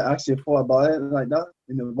if I actually thought about it like that.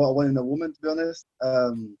 You know, what I want in a woman. To be honest,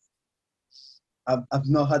 I've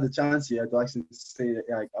not had the chance yet to actually say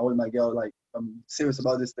like I want my girl. Like I'm serious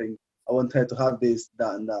about this thing. I want her to have this,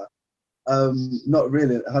 that, and that. Not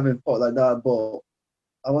really. I haven't thought like that, but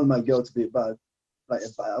I want my girl to be bad. Like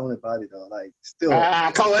I want a body though. Like still,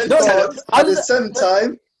 Come on. No, but at the same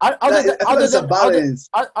time, other than I feel it's a balance.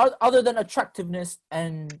 other than attractiveness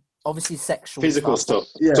and obviously sexual Physical stuff.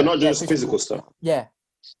 Yeah. So not Yeah, just physical stuff. Yeah.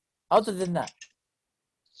 Other than that,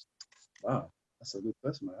 Wow, that's a good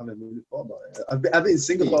question. I haven't really thought about it. I've been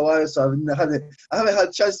single for a while, so I haven't had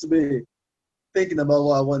a chance to be thinking about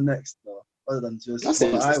what I want next, though, other than just That's what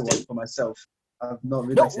I interesting. want for myself. I've not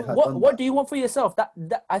really no. actually had What done what that. do you want for yourself? That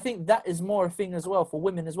I think that is more a thing as well for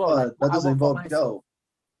women as well. But like, what that I doesn't want for involve myself. girl.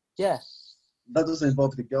 Yeah. That doesn't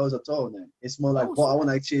involve the girls at all. Man. It's more like Oh, what I so- want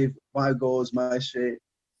to achieve, my goals, my shit,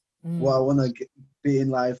 Mm. what I want to be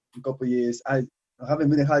in life in a couple of years. I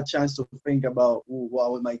haven't really had a chance to think about what I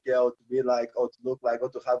want my girl to be like, or to look like, or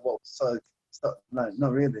to have what. So stuff. Like,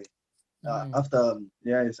 not really. After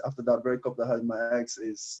that breakup that I had with my ex,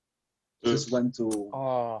 is just went to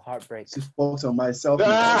Oh, heartbreak. just focus on myself.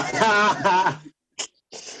 I've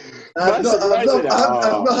I've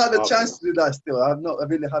not had a chance to do that still. I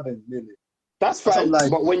really haven't really. That's So I'm fine.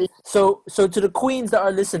 like- But when you, So to the queens that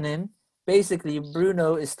are listening, basically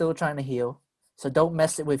Bruno is still trying to heal. So don't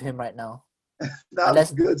mess it with him right now. That's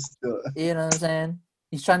Unless- good still. You know what I'm saying?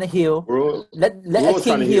 He's trying to heal. bro, Let we're a all king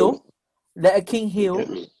trying to heal. Let a king you heal. get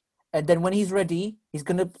me? And then when he's ready, he's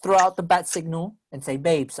gonna throw out the bat signal and say,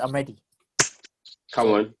 "Babes, I'm ready."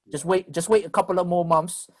 Come on. Just wait a couple of more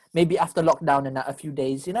months, maybe after lockdown and a few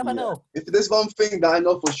days. You never Yeah. know. If there's one thing that I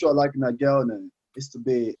know for sure, like in a girl, then is to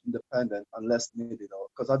be independent unless needed.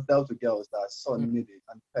 Because I've dealt with girls that are so needed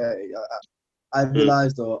and petty. I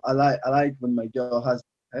realized though, I like when my girl has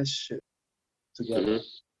her shit together. Mhm.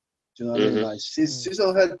 Do you know what I mean? Like she's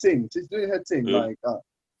on her thing. She's doing her thing. Mhm. Like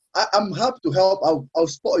I'm happy to help. I'll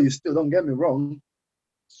support you still. Don't get me wrong.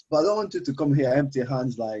 But I don't want you to come here empty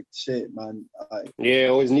hands like shit, man. Like, Yeah,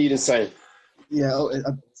 always needing something. yeah,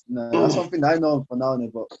 no, that's something that I know for now,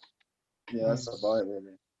 but yeah, that's about it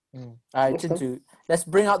really. All right, Tintu, let's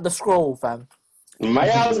bring out the scroll, fam.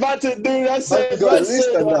 I was about to do that. I've got a list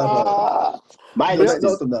on that, bro. My Take list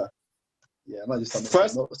note is on that. Yeah, I might just have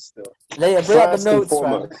First- notes still. Yeah, bring out the first and notes, fam.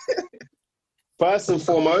 foremost. First and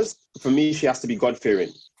foremost, for me, she has to be God fearing.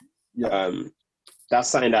 Yeah. That's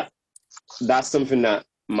something that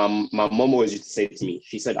my mom always used to say to me.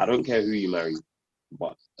 She said, "I don't care who you marry,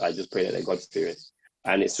 but I just pray that they're God fearing."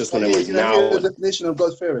 And it's just one of those Can I hear now. the definition of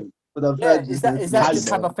God fearing? But I've Yeah, heard is this that just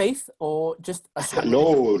definition, have a faith or just a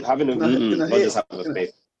No, having a Can I not hear- just having a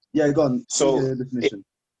faith. Yeah, go on. So, Give me the definition.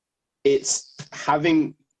 It's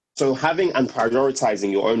having and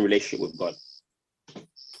prioritizing your own relationship with God.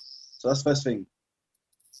 So that's first thing.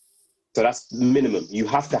 So that's minimum. You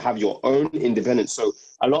have to have your own independence. So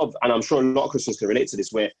and I'm sure a lot of Christians can relate to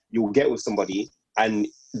this, where you'll get with somebody and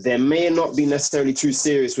they may not be necessarily too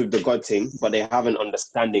serious with the God thing, but they have an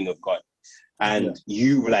understanding of God. And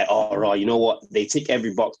you were like, oh, right, you know what? They tick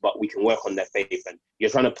every box, but we can work on their faith. And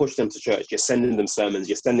you're trying to push them to church. You're sending them sermons.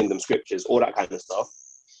 You're sending them scriptures, all that kind of stuff.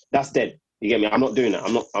 That's dead. You get me? I'm not doing that.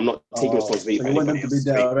 I'm not taking responsibility So for you want them anybody to be else's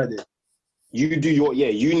there faith. already. You do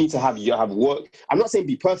you need to have work. I'm not saying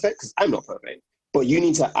be perfect, because I'm not perfect, but you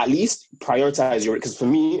need to at least prioritize because for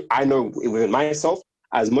me, I know within myself,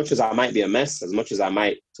 as much as I might be a mess, as much as I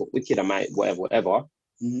might talk wicked, I might whatever,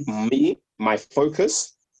 my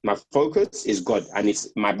focus is God, and it's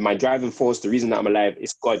my driving force. The reason that I'm alive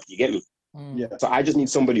is God. You get me? Yeah. So I just need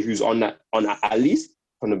somebody who's on that at least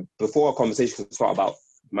before a conversation can start about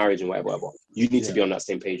marriage and whatever, you need to Yeah. be on that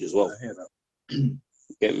same page as well. I hear that.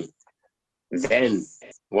 Get me? Then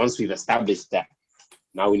once we've established that,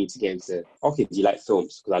 now we need to get into, okay, do you like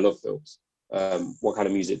films? Because I love films. What kind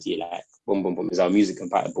of music do you like? Boom, boom, boom. Is our music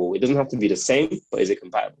compatible? It doesn't have to be the same, but is it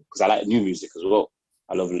compatible? Because I like new music as well.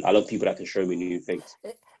 I love people that can show me new things.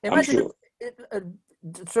 Imagine, sure.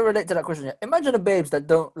 to relate to that question, yeah, imagine the babes that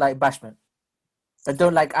don't like bashment, that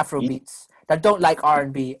don't like Afro beats, that don't like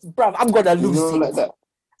R&B. Bruv, I'm gonna You lose know, it. like that.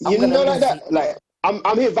 I'm You gonna know, like lose that. it. Like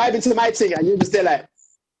I'm here vibing to my thing, and you're just there like,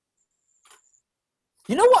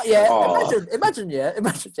 You know what? Yeah, Aw. imagine, yeah.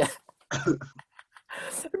 Imagine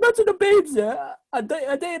the babes, yeah. I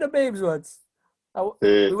dated the babes once.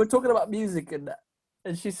 We were talking about music and that,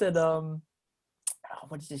 and she said,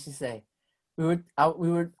 what did she say? I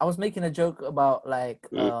was making a joke about like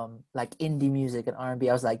indie music and R&B.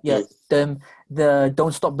 I was like, yeah, the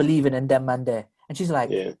Don't Stop Believing and them man there. And she's like,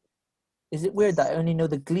 yeah. is it weird that I only know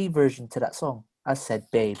the Glee version to that song? I said,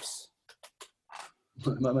 babes.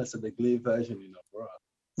 My man said the Glee version, bro.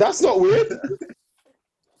 That's not weird.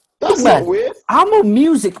 That's Man, not weird. I'm a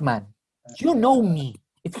music man. You know me.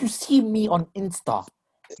 If you see me on Insta,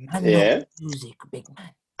 I know music, big man.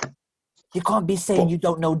 You can't be saying you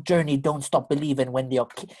don't know Journey, Don't Stop Believing when your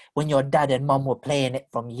dad and mom were playing it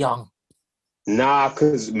from young. Nah,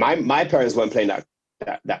 because my parents weren't playing that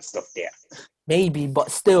stuff there. Maybe, but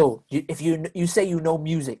still, if you say you know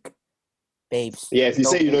music, babes. Yeah, if you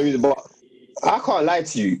say you know music, but I can't lie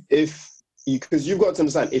to you. Because you've got to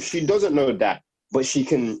understand, if she doesn't know that, but she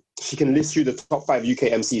can list you the top 5 UK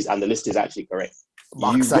MCs and the list is actually correct.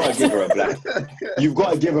 You've got to give her a blind. You've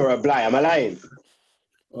got to give her a blind. Am I lying?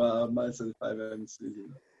 Well, I might say 5 MCs.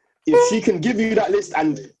 If she can give you that list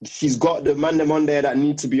and she's got the man them on there that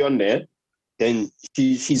need to be on there, then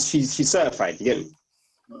she's certified. You get me?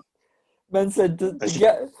 Man said,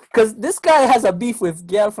 because this guy has a beef with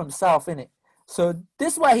girl from South, innit? So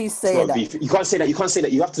this is why he's saying that. Beef. You can't say that. You can't say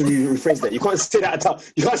that. You have to rephrase that. You can't say that at all.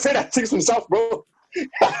 You can't say that things from South, bro. You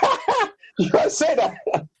can't say that.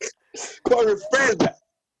 Got to rephrase that.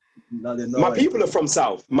 No, my people are from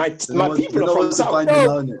South. My people are from South.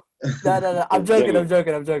 No. I'm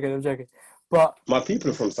joking. But my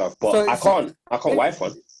people are from South. But I can't wife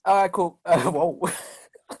one. All right, cool. Whoa.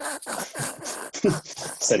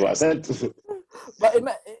 Said what I said.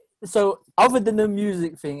 But so, other than the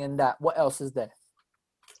music thing and that, what else is there?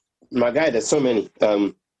 My guy, there's so many.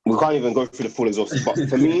 We can't even go through the full exhaustive. But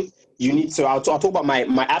for me, you need to. I'll talk about my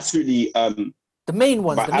absolutely the main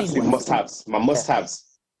ones. My absolute must-haves. My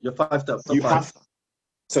must-haves. Your 5 steps. You have.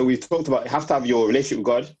 So we've talked about. You have to have your relationship with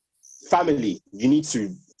God, family. You need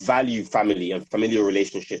to value family and familial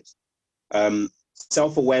relationships.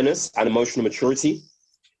 Self-awareness and emotional maturity.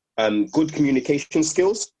 Good communication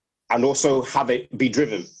skills, and also have it be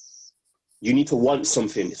driven. You need to want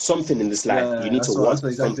something in this life. Yeah, you need to want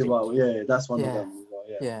something. That's one of them.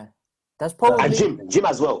 Yeah, that's probably. And gym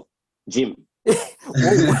as well. Gym.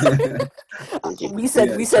 we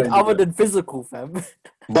said other than physical, fam.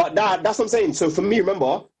 But that's what I'm saying. So for me,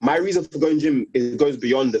 remember, my reason for going gym goes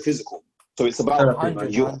beyond the physical. So it's about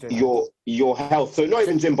 100. your health. So not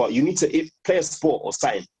even gym, but you need to play a sport or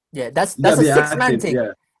something. Yeah, that's a 6-man thing.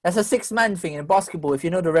 Yeah. That's a 6-man thing in basketball. If you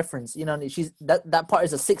know the reference, she's that part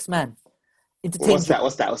is a 6-man. Interchangeable.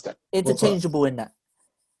 What's that? Interchangeable in that.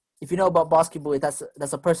 If you know about basketball, that's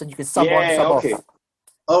a person you can sub on, sub off.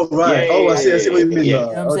 Oh right. I see what you mean. You know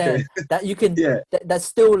what I'm saying? That you can. That's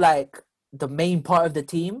still like the main part of the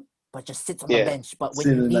team, but just sits on the bench. But when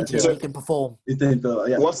you need to, you can perform.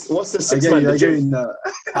 What's the 6-man? The gym?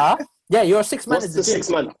 Huh? Yeah, you're a 6-man. What's the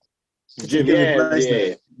 6-man? Gym.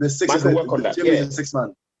 Yeah. The 6 man can work on that. Gym is a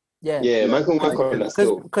 6-man. Yeah, man can work on that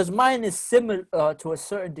still. Because mine is similar to a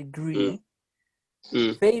certain degree.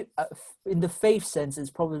 Faith, in the faith sense,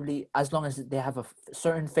 is probably as long as they have a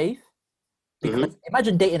certain faith. Because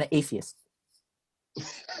imagine dating an atheist.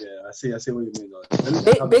 Yeah, I see what you mean.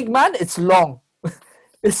 Big man, it's long.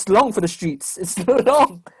 It's long for the streets. It's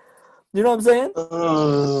long. You know what I'm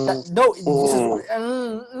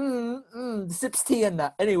saying? Sips tea and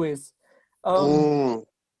that. Anyways.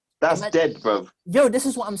 That's dead, bro. Yo, this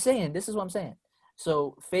is what I'm saying.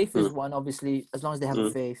 So faith is one, obviously, as long as they have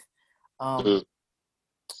a faith.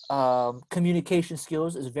 Communication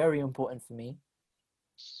skills is very important for me.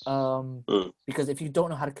 Because if you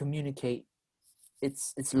don't know how to communicate,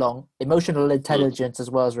 it's long. Emotional intelligence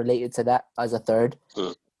as well is related to that as a third.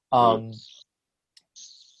 What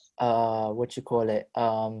you call it?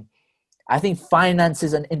 I think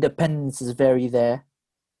finances and independence is very there.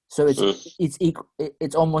 So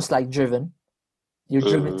it's almost like driven. You're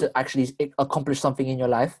driven to actually accomplish something in your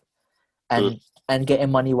life. and getting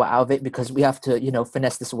money out of it because we have to,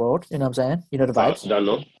 finesse this world. You know what I'm saying? You know the vibes. Don't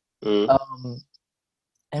know.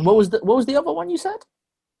 And what was the other one you said?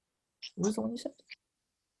 What was the one you said?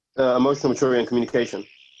 Emotional maturity and communication.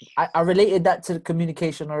 I related that to the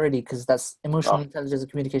communication already because that's emotional intelligence and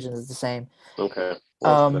communication is the same. Okay.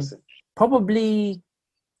 Probably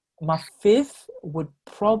my fifth would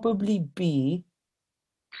probably be,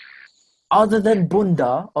 other than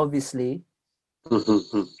Bunda, obviously.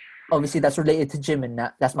 Obviously, that's related to gym and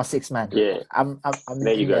that. That's my sixth man. Yeah. I'm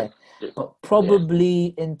there you in go. there. But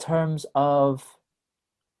probably in terms of,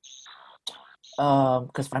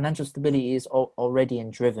 because financial stability is already in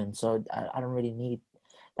driven, so I don't really need.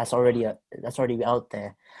 That's already out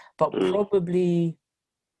there. But probably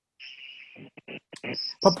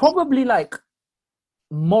like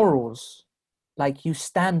morals, like you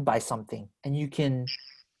stand by something and you can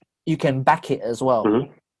back it as well.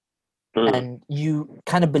 And you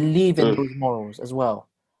kind of believe in those morals as well,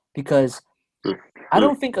 because I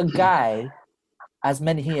don't think a guy, as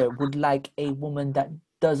men here, would like a woman that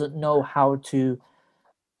doesn't know how to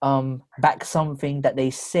back something that they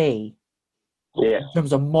say in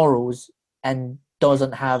terms of morals and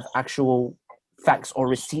doesn't have actual facts or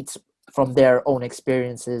receipts from their own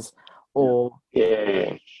experiences, or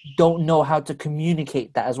don't know how to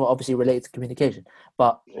communicate that as well. Obviously related to communication,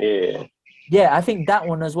 but I think that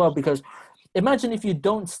one as well, because imagine if you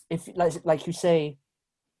don't, if like you say,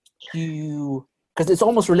 because it's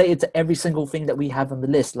almost related to every single thing that we have on the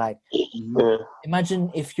list. Like,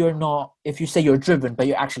 imagine if you say you're driven, but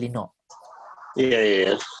you're actually not.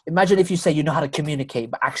 Imagine if you say you know how to communicate,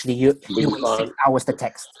 but actually you wait 6 hours to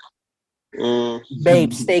text.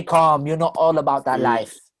 Babe, stay calm. You're not all about that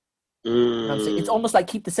life. You know what I'm saying? It's almost like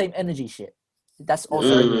keep the same energy shit. That's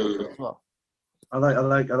also as well. I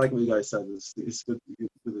like what you guys said. It's good,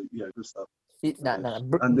 good stuff.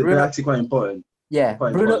 And they're actually quite important. Yeah,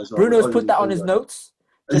 Bruno's put that on his notes.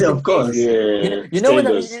 Yeah, of course. You know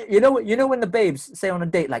when the babes say on a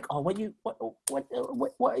date, like, oh, what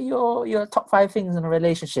are your top 5 things in a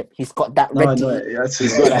relationship? He's got that ready.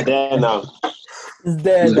 He's got that there now. It's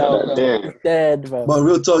dead now, bro. It's dead, bro. But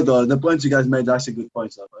real talk though, the points you guys made are actually good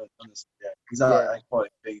points. Honestly, these are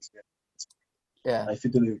important things. Yeah. Like, if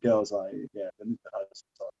you're dealing with girls, they need to have some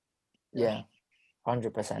talk. Yeah,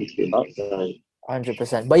 100%.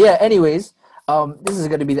 100%. But yeah, anyways, this is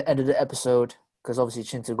gonna be the end of the episode because obviously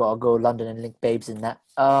Chintu gotta go London and link babes in that.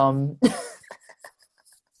 Chintu's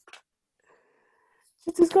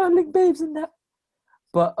gotta link babes in that.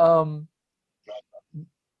 But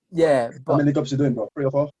yeah. But how many cups you doing, bro? 3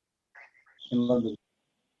 or 4 in London?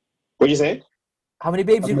 What you say? How many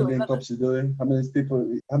babes you got? How many cups you doing? How many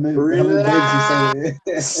people? How many babes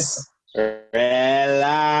you saying?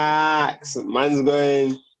 Relax. Man's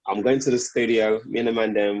going. I'm going to the studio. Me and the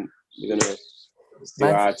man, we're gonna do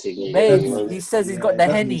our thing. Babes, he says he's got the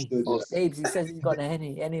Henny. Babes, he says he's got the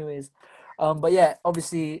Henny. Anyways, but yeah,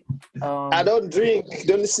 obviously. I don't drink.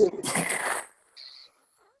 Don't listen.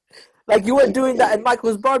 Like you weren't doing that at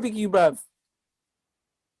Michael's barbecue, bruv.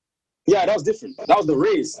 Yeah, that was different. That was the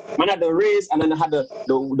raise. Man had the raise, and then I had the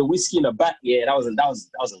whiskey in the back. Yeah, that was a vibe. That was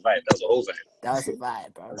a whole vibe. That was a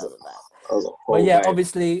vibe, bro. That was a vibe. That was a whole but yeah, vibe.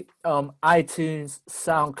 obviously, iTunes,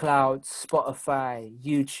 SoundCloud, Spotify,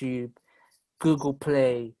 YouTube, Google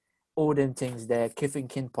Play, all them things there. Kith and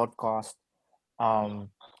Kin podcast.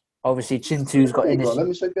 Obviously, Chintu's got initiative. Let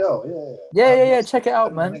me check it out. Yeah. Check it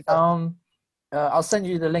out, man. I'll send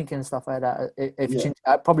you the link and stuff like that.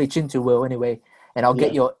 Probably Chintu will anyway. And I'll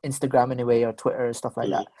get your Instagram anyway, or Twitter and stuff like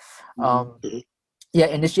that.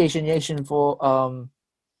 Initiation Nation for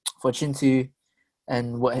Chintu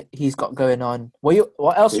and what he's got going on.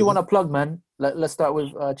 What else you want to plug, man? Let's start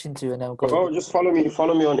with Chintu and then go. Bro, just follow me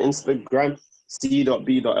on Instagram,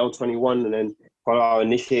 c.b.l21, and then follow our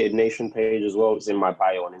Initiated Nation page as well. It's in my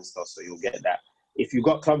bio on Insta, so you'll get that. If you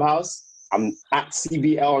got Clubhouse, I'm at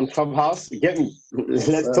CBL on Clubhouse. You get me?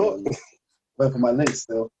 Let's talk. Wait for my link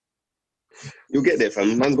still. You'll get there,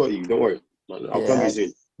 fam. Man's got you. Don't worry. I'll plug you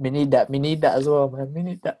soon. We need that as well, man. We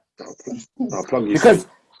need that. I'll plug you soon.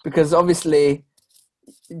 Because obviously,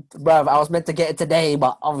 bruv, I was meant to get it today,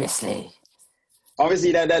 but obviously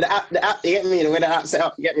the app, you get me? The way the app set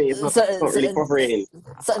up, you get me? It's not really cooperating.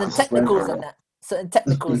 Certain technicals and that. You know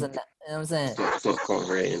what I'm saying? It's not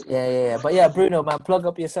cooperating. Yeah. But yeah, Bruno, man, plug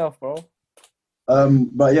up yourself, bro.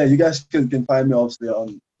 But yeah, you guys can find me obviously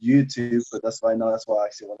on YouTube, but that's right now. That's why I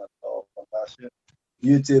actually want to go on that shit.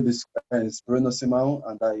 YouTube is Bruno Simão,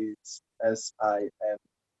 and that is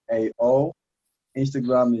SIMAO.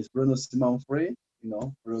 Instagram is Bruno Simão 3.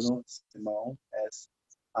 Bruno Simão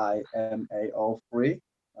SIMAO 3,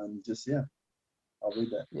 and just I'll read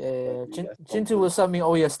that. Yeah. That's Chintu will send me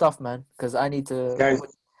all your stuff, man, because I need to. Gang.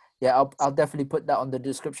 Yeah, I'll definitely put that on the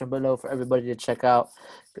description below for everybody to check out.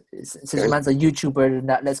 Since Okay. man's a YouTuber and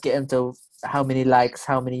that, let's get into how many likes,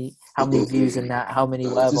 how many views and that, how many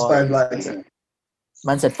whatever. Just 5 likes.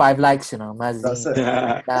 Man said 5 likes, you know. Man's That's it.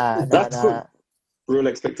 nah. Real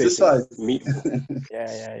Just expectations. 5. Meet.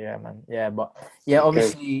 Yeah, man. Yeah, but yeah,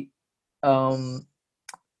 obviously,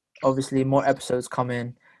 obviously more episodes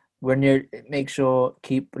coming. We're near. Make sure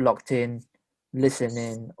keep locked in,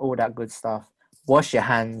 listening, all that good stuff. Wash your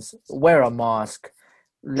hands. Wear a mask.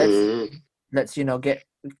 Let's get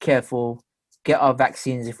careful. Get our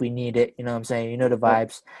vaccines if we need it. You know what I'm saying? You know the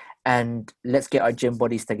vibes, and let's get our gym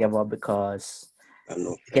bodies together because I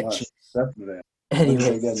know. get cheap. Definitely.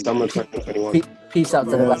 Anyway, Summer 2021. peace out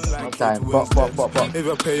to the last time. Bop. If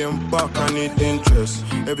you're paying back, I need interest.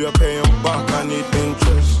 If you're paying back, I need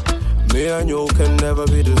interest. Me and you can never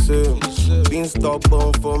be the same. Been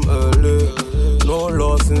stubborn from early. No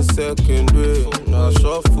loss in secondary. Now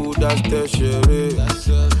short food, that's tertiary.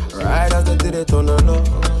 Right as I did it on the law,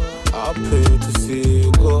 I paid to see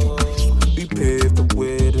you go. We paved the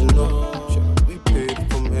way to know. We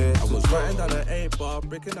paved from here. I was writing down an 8 bar,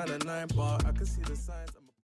 breaking down a 9 bar. I can see the signs.